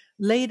see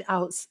laid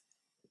out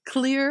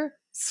clear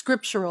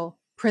scriptural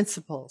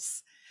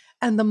principles.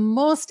 And the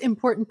most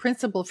important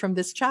principle from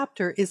this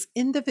chapter is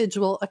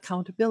individual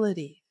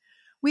accountability.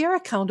 We are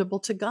accountable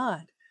to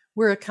God.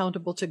 We're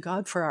accountable to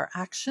God for our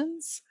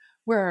actions.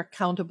 We're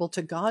accountable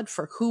to God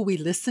for who we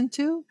listen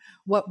to,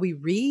 what we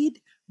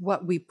read,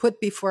 what we put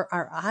before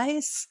our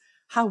eyes,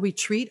 how we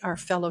treat our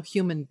fellow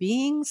human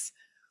beings.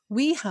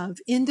 We have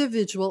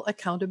individual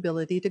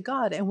accountability to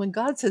God. And when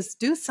God says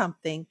do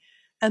something,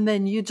 and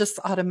then you just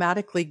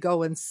automatically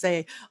go and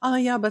say, oh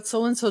yeah, but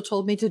so-and-so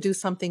told me to do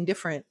something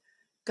different.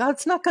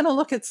 God's not going to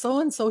look at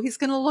so-and-so. He's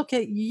going to look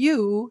at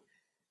you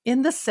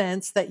in the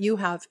sense that you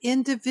have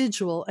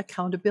individual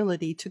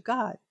accountability to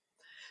God.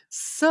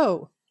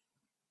 So,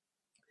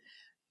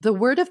 the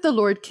word of the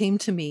Lord came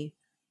to me.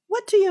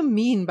 What do you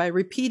mean by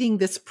repeating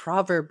this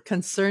proverb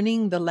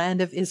concerning the land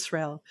of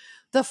Israel?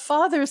 The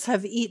fathers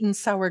have eaten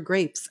sour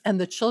grapes and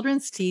the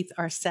children's teeth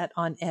are set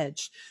on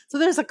edge. So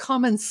there's a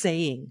common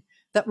saying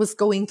that was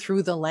going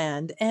through the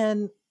land.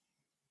 And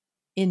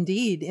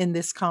indeed, in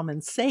this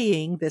common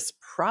saying, this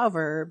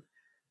proverb,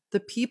 the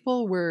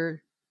people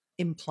were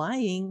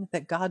implying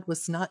that God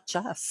was not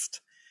just,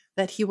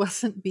 that he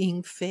wasn't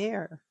being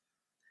fair.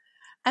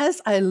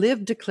 As I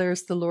live,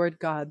 declares the Lord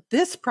God,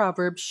 this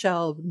proverb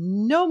shall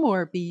no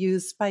more be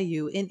used by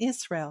you in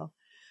Israel.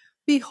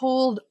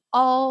 Behold,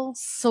 all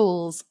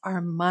souls are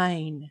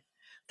mine.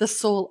 The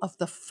soul of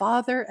the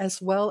Father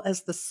as well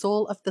as the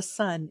soul of the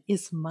Son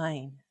is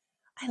mine.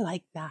 I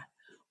like that.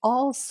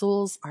 All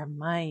souls are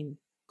mine.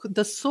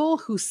 The soul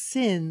who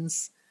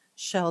sins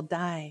shall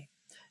die.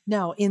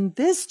 Now, in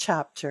this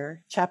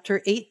chapter,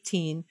 chapter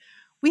 18,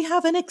 we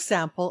have an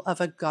example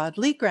of a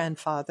godly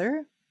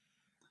grandfather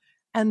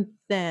and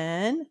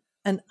then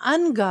an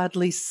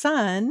ungodly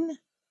son,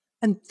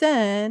 and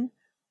then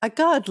a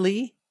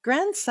godly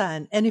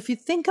grandson. And if you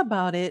think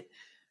about it,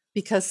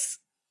 because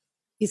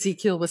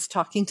Ezekiel was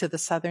talking to the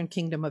southern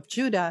kingdom of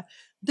Judah,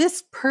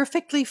 this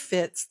perfectly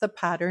fits the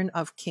pattern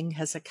of King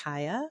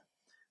Hezekiah,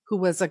 who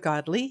was a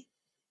godly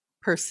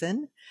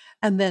person,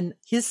 and then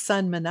his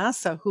son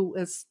Manasseh, who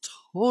was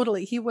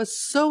he was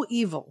so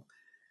evil.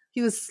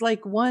 He was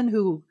like one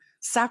who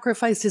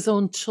sacrificed his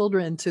own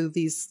children to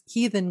these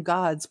heathen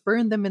gods,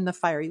 burned them in the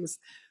fire. He was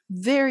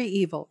very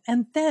evil.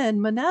 And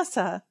then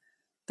Manasseh,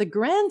 the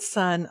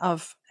grandson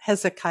of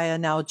Hezekiah,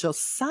 now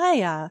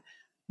Josiah,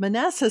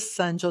 Manasseh's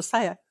son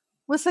Josiah,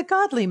 was a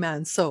godly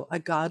man. So a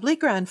godly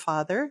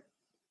grandfather,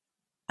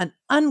 an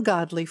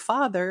ungodly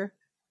father,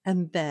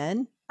 and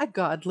then a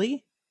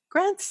godly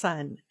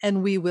grandson.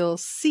 And we will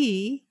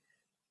see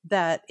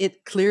that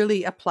it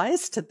clearly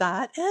applies to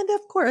that. And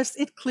of course,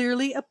 it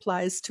clearly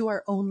applies to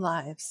our own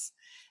lives.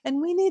 And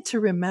we need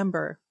to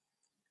remember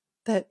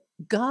that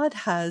God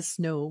has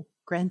no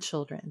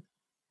grandchildren.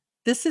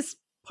 This is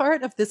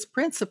part of this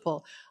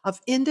principle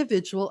of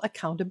individual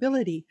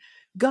accountability.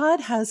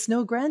 God has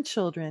no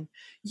grandchildren.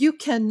 You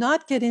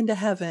cannot get into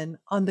heaven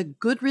on the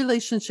good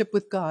relationship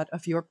with God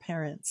of your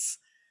parents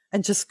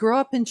and just grow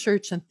up in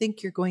church and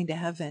think you're going to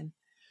heaven.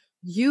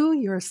 You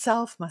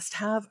yourself must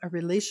have a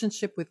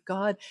relationship with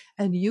God,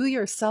 and you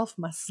yourself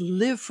must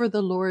live for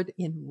the Lord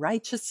in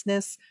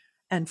righteousness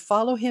and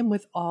follow him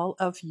with all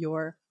of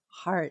your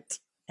heart.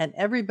 And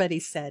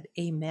everybody said,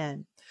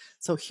 Amen.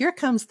 So here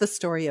comes the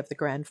story of the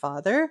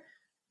grandfather,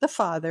 the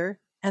father,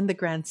 and the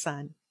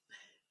grandson.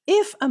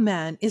 If a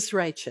man is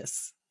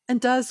righteous and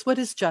does what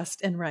is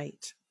just and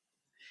right,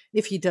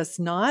 if he does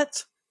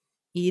not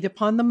eat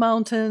upon the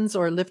mountains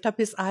or lift up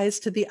his eyes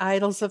to the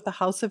idols of the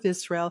house of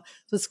Israel,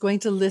 so it's going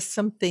to list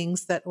some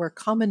things that were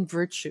common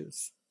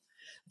virtues,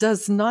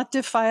 does not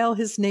defile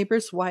his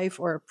neighbor's wife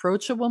or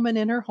approach a woman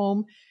in her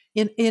home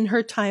in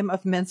her time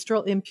of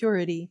menstrual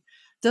impurity,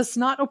 does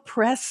not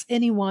oppress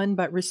anyone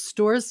but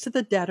restores to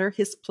the debtor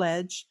his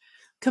pledge,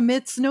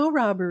 commits no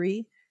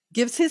robbery,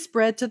 gives his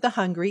bread to the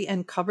hungry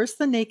and covers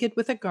the naked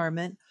with a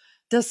garment,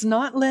 does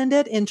not lend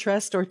at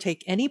interest or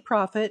take any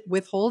profit,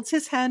 withholds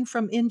his hand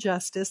from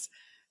injustice,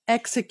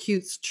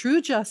 executes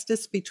true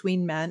justice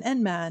between man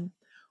and man,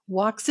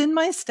 walks in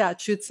my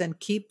statutes and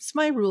keeps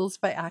my rules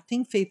by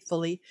acting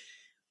faithfully,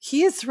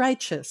 he is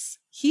righteous.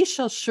 He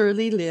shall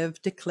surely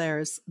live,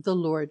 declares the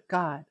Lord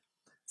God.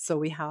 So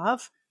we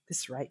have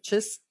this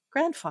righteous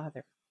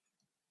grandfather.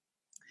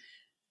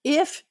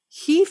 If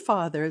he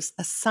fathers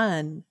a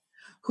son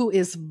who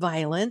is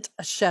violent,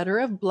 a shedder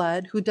of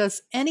blood, who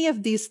does any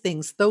of these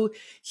things, though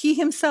he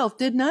himself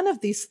did none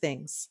of these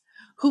things,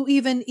 who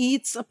even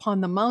eats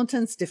upon the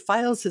mountains,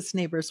 defiles his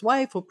neighbor's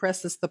wife,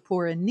 oppresses the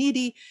poor and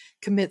needy,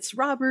 commits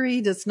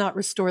robbery, does not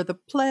restore the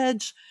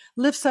pledge,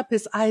 lifts up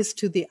his eyes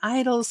to the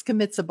idols,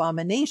 commits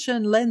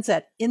abomination, lends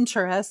at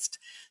interest,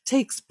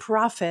 takes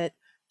profit,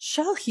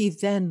 shall he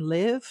then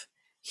live?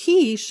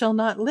 He shall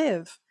not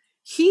live.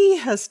 He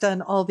has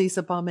done all these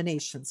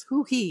abominations.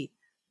 Who he?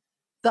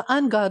 The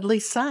ungodly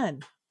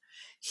son.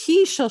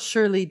 He shall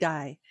surely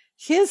die.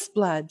 His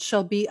blood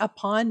shall be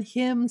upon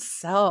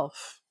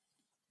himself.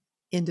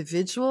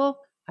 Individual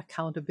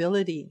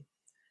accountability.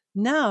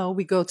 Now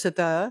we go to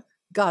the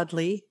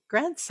godly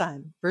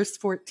grandson. Verse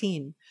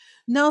 14.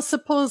 Now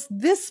suppose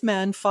this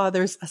man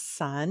fathers a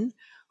son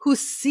who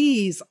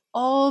sees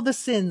all the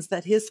sins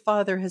that his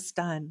father has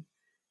done.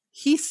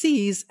 He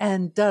sees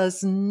and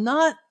does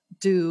not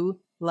do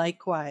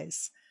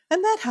likewise.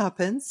 And that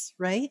happens,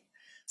 right?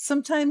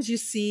 Sometimes you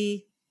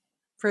see,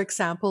 for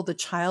example, the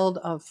child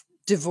of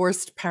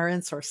divorced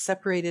parents or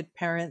separated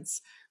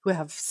parents who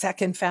have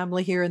second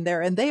family here and there,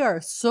 and they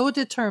are so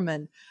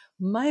determined,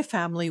 my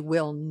family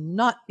will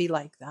not be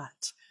like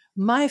that.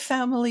 My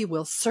family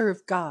will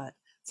serve God.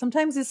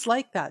 Sometimes it's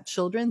like that.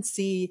 Children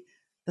see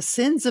the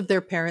sins of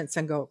their parents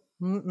and go,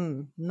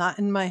 not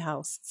in my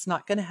house. It's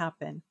not going to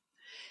happen.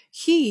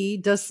 He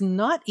does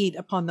not eat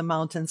upon the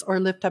mountains or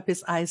lift up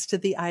his eyes to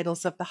the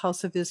idols of the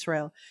house of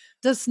Israel,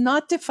 does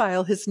not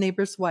defile his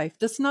neighbor's wife,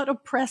 does not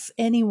oppress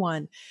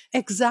anyone,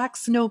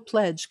 exacts no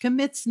pledge,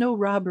 commits no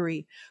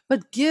robbery,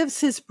 but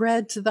gives his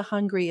bread to the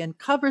hungry and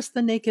covers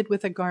the naked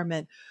with a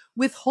garment,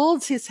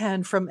 withholds his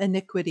hand from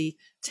iniquity,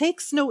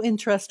 takes no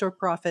interest or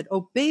profit,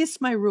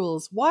 obeys my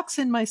rules, walks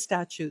in my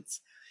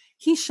statutes.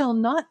 He shall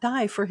not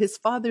die for his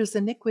father's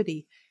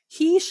iniquity.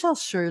 He shall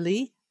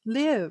surely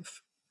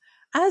live.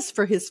 As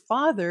for his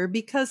father,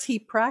 because he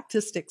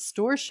practiced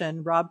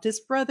extortion, robbed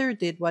his brother,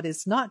 did what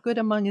is not good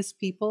among his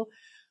people,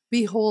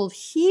 behold,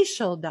 he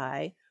shall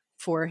die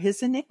for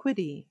his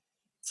iniquity.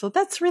 So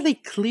that's really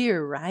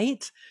clear,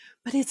 right?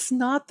 But it's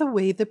not the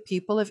way the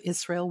people of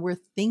Israel were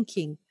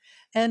thinking.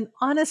 And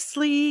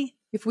honestly,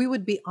 if we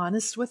would be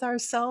honest with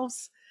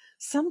ourselves,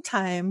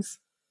 sometimes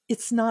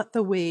it's not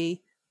the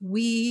way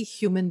we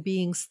human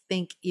beings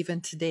think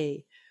even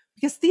today.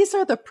 Because these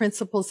are the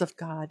principles of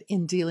God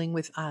in dealing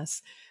with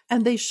us,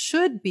 and they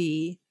should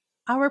be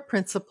our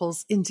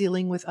principles in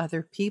dealing with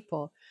other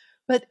people.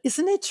 But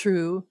isn't it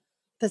true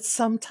that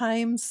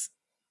sometimes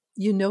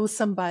you know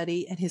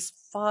somebody and his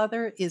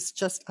father is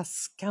just a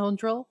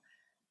scoundrel,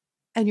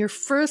 and your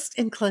first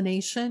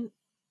inclination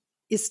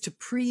is to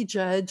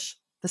prejudge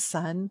the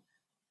son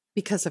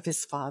because of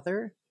his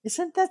father?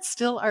 Isn't that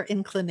still our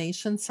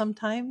inclination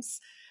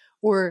sometimes?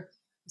 Or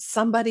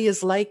somebody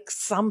is like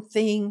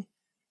something,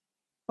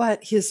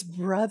 but his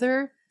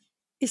brother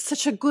is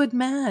such a good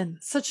man,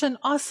 such an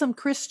awesome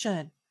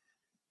Christian.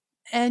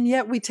 And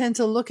yet we tend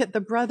to look at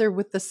the brother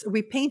with this,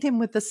 we paint him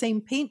with the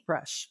same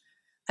paintbrush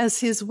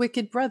as his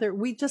wicked brother.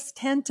 We just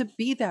tend to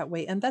be that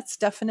way. And that's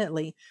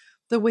definitely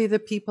the way the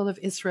people of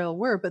Israel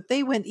were. But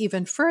they went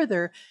even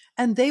further,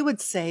 and they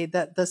would say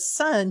that the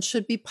son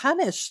should be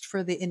punished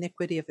for the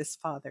iniquity of his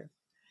father.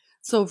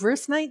 So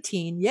verse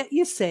 19, yet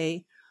you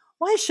say,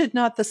 why should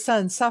not the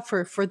son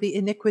suffer for the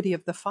iniquity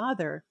of the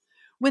father?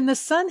 When the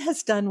son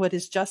has done what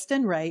is just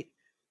and right,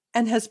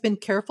 and has been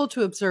careful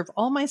to observe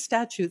all my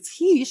statutes,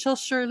 he shall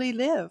surely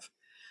live.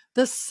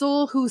 The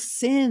soul who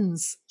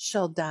sins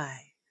shall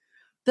die.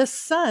 The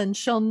son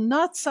shall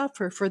not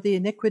suffer for the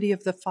iniquity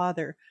of the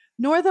father,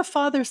 nor the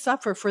father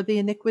suffer for the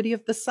iniquity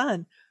of the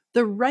son,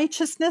 The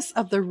righteousness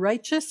of the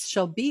righteous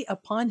shall be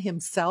upon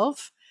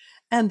himself,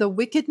 and the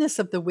wickedness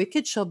of the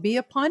wicked shall be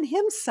upon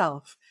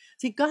himself.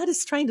 See, God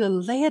is trying to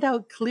lay it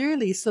out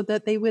clearly so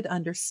that they would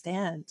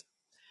understand.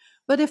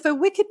 But if a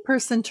wicked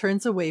person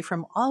turns away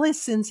from all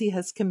his sins he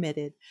has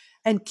committed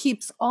and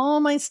keeps all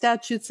my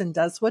statutes and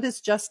does what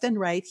is just and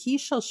right, he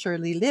shall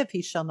surely live,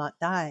 he shall not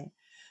die.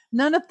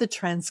 None of the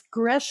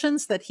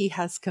transgressions that he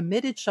has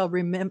committed shall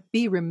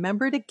be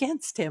remembered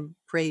against him.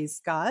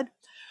 Praise God.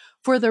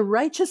 For the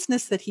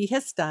righteousness that he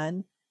has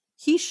done,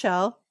 he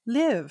shall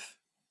live.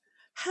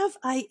 Have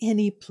I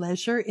any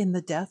pleasure in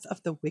the death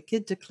of the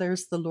wicked,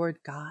 declares the Lord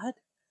God?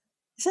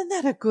 Isn't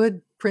that a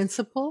good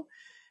principle?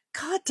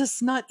 God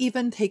does not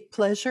even take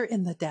pleasure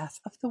in the death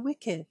of the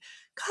wicked.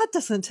 God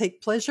doesn't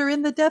take pleasure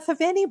in the death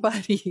of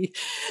anybody.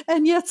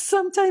 And yet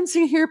sometimes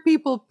you hear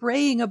people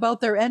praying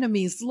about their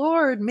enemies.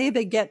 Lord, may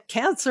they get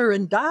cancer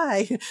and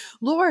die.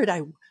 Lord,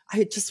 I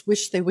just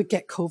wish they would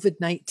get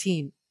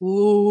COVID-19.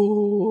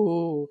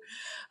 Ooh,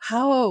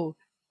 how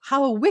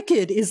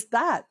wicked is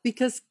that?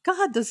 Because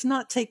God does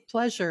not take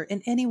pleasure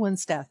in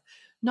anyone's death,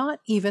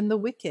 not even the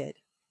wicked.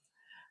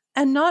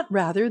 And not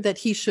rather that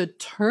he should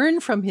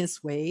turn from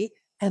his way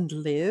and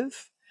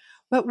live.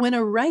 But when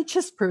a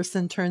righteous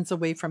person turns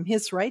away from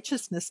his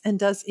righteousness and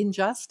does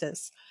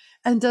injustice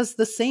and does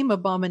the same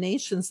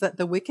abominations that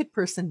the wicked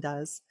person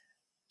does,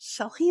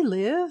 shall he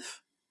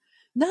live?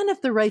 None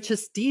of the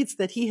righteous deeds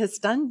that he has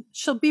done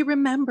shall be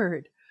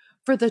remembered.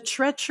 For the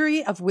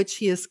treachery of which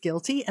he is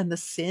guilty and the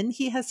sin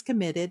he has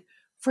committed,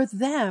 for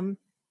them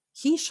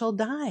he shall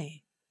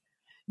die.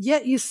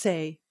 Yet you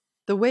say,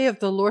 the way of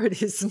the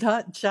Lord is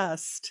not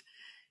just.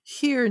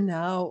 Hear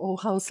now, O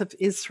house of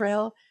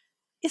Israel,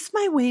 is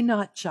my way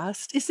not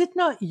just? Is it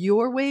not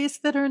your ways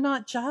that are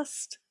not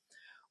just?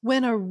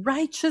 When a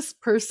righteous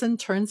person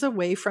turns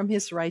away from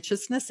his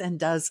righteousness and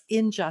does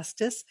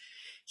injustice,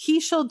 he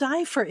shall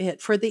die for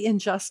it. For the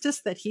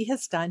injustice that he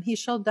has done, he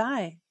shall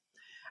die.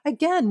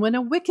 Again, when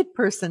a wicked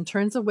person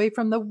turns away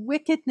from the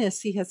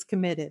wickedness he has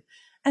committed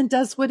and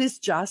does what is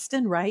just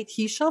and right,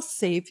 he shall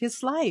save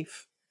his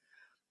life.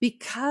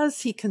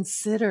 Because he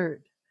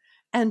considered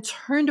and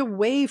turned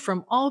away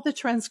from all the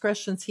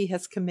transgressions he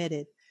has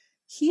committed,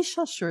 he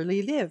shall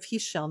surely live, he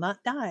shall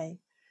not die.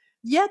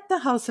 Yet the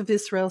house of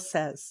Israel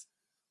says,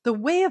 the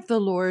way of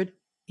the Lord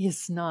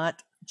is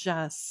not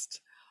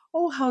just.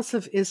 O house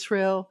of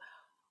Israel,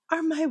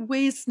 are my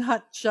ways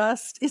not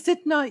just? Is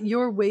it not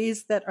your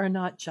ways that are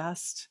not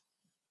just?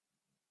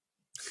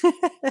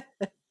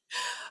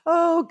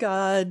 Oh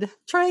God,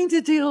 trying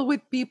to deal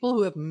with people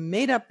who have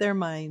made up their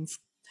minds.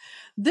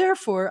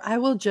 Therefore, I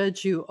will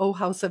judge you, O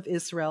house of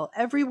Israel,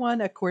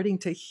 everyone according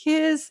to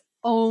his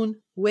own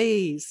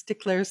ways,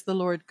 declares the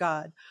Lord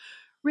God.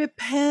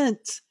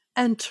 Repent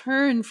and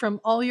turn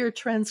from all your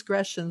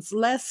transgressions,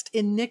 lest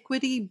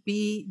iniquity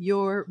be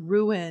your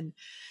ruin.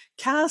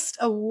 Cast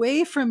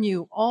away from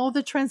you all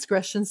the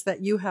transgressions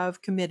that you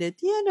have committed.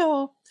 You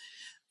know,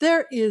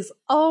 there is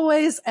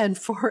always and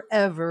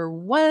forever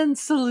one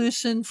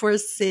solution for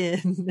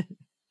sin,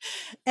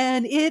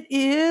 and it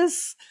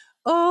is,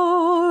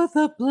 oh,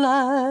 the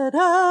blood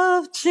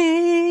of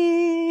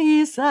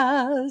Jesus,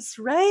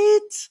 right?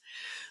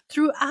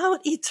 Throughout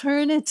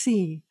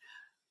eternity,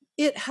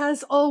 it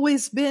has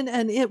always been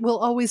and it will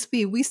always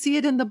be. We see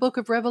it in the book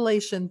of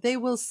Revelation. They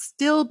will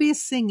still be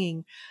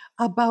singing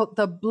about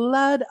the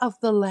blood of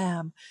the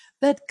Lamb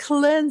that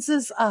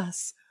cleanses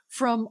us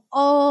from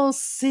all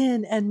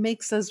sin and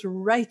makes us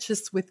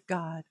righteous with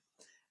God.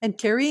 And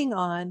carrying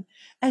on,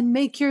 and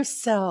make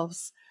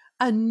yourselves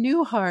a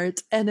new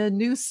heart and a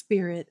new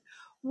spirit.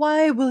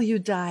 Why will you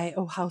die,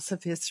 O house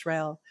of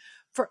Israel?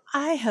 For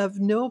I have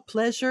no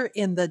pleasure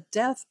in the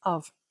death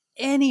of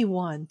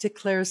anyone,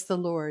 declares the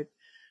Lord.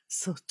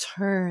 So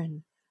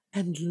turn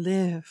and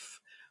live.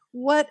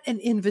 What an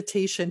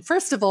invitation.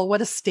 First of all,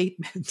 what a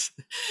statement.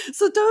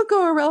 So don't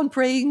go around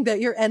praying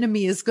that your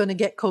enemy is going to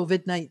get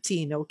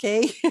COVID-19,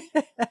 okay?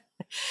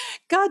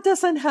 God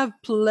doesn't have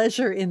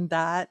pleasure in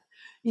that.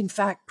 In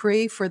fact,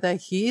 pray for the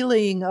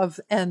healing of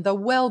and the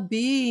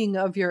well-being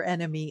of your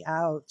enemy.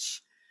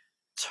 Ouch.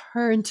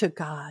 Turn to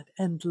God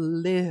and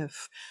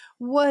live.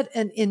 What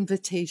an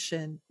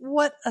invitation.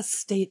 What a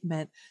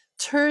statement.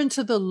 Turn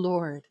to the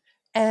Lord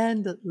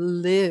and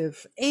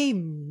live.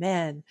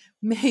 Amen.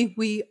 May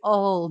we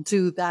all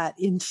do that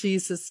in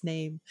Jesus'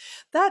 name.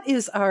 That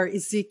is our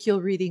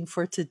Ezekiel reading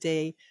for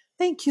today.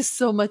 Thank you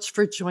so much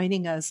for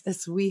joining us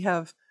as we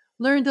have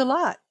learned a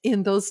lot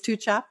in those 2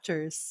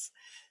 chapters.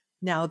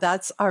 Now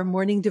that's our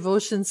morning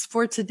devotions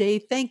for today.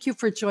 Thank you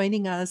for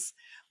joining us.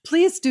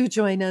 Please do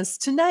join us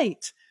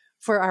tonight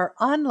for our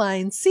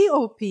online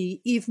COP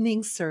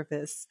evening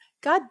service.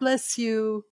 God bless you.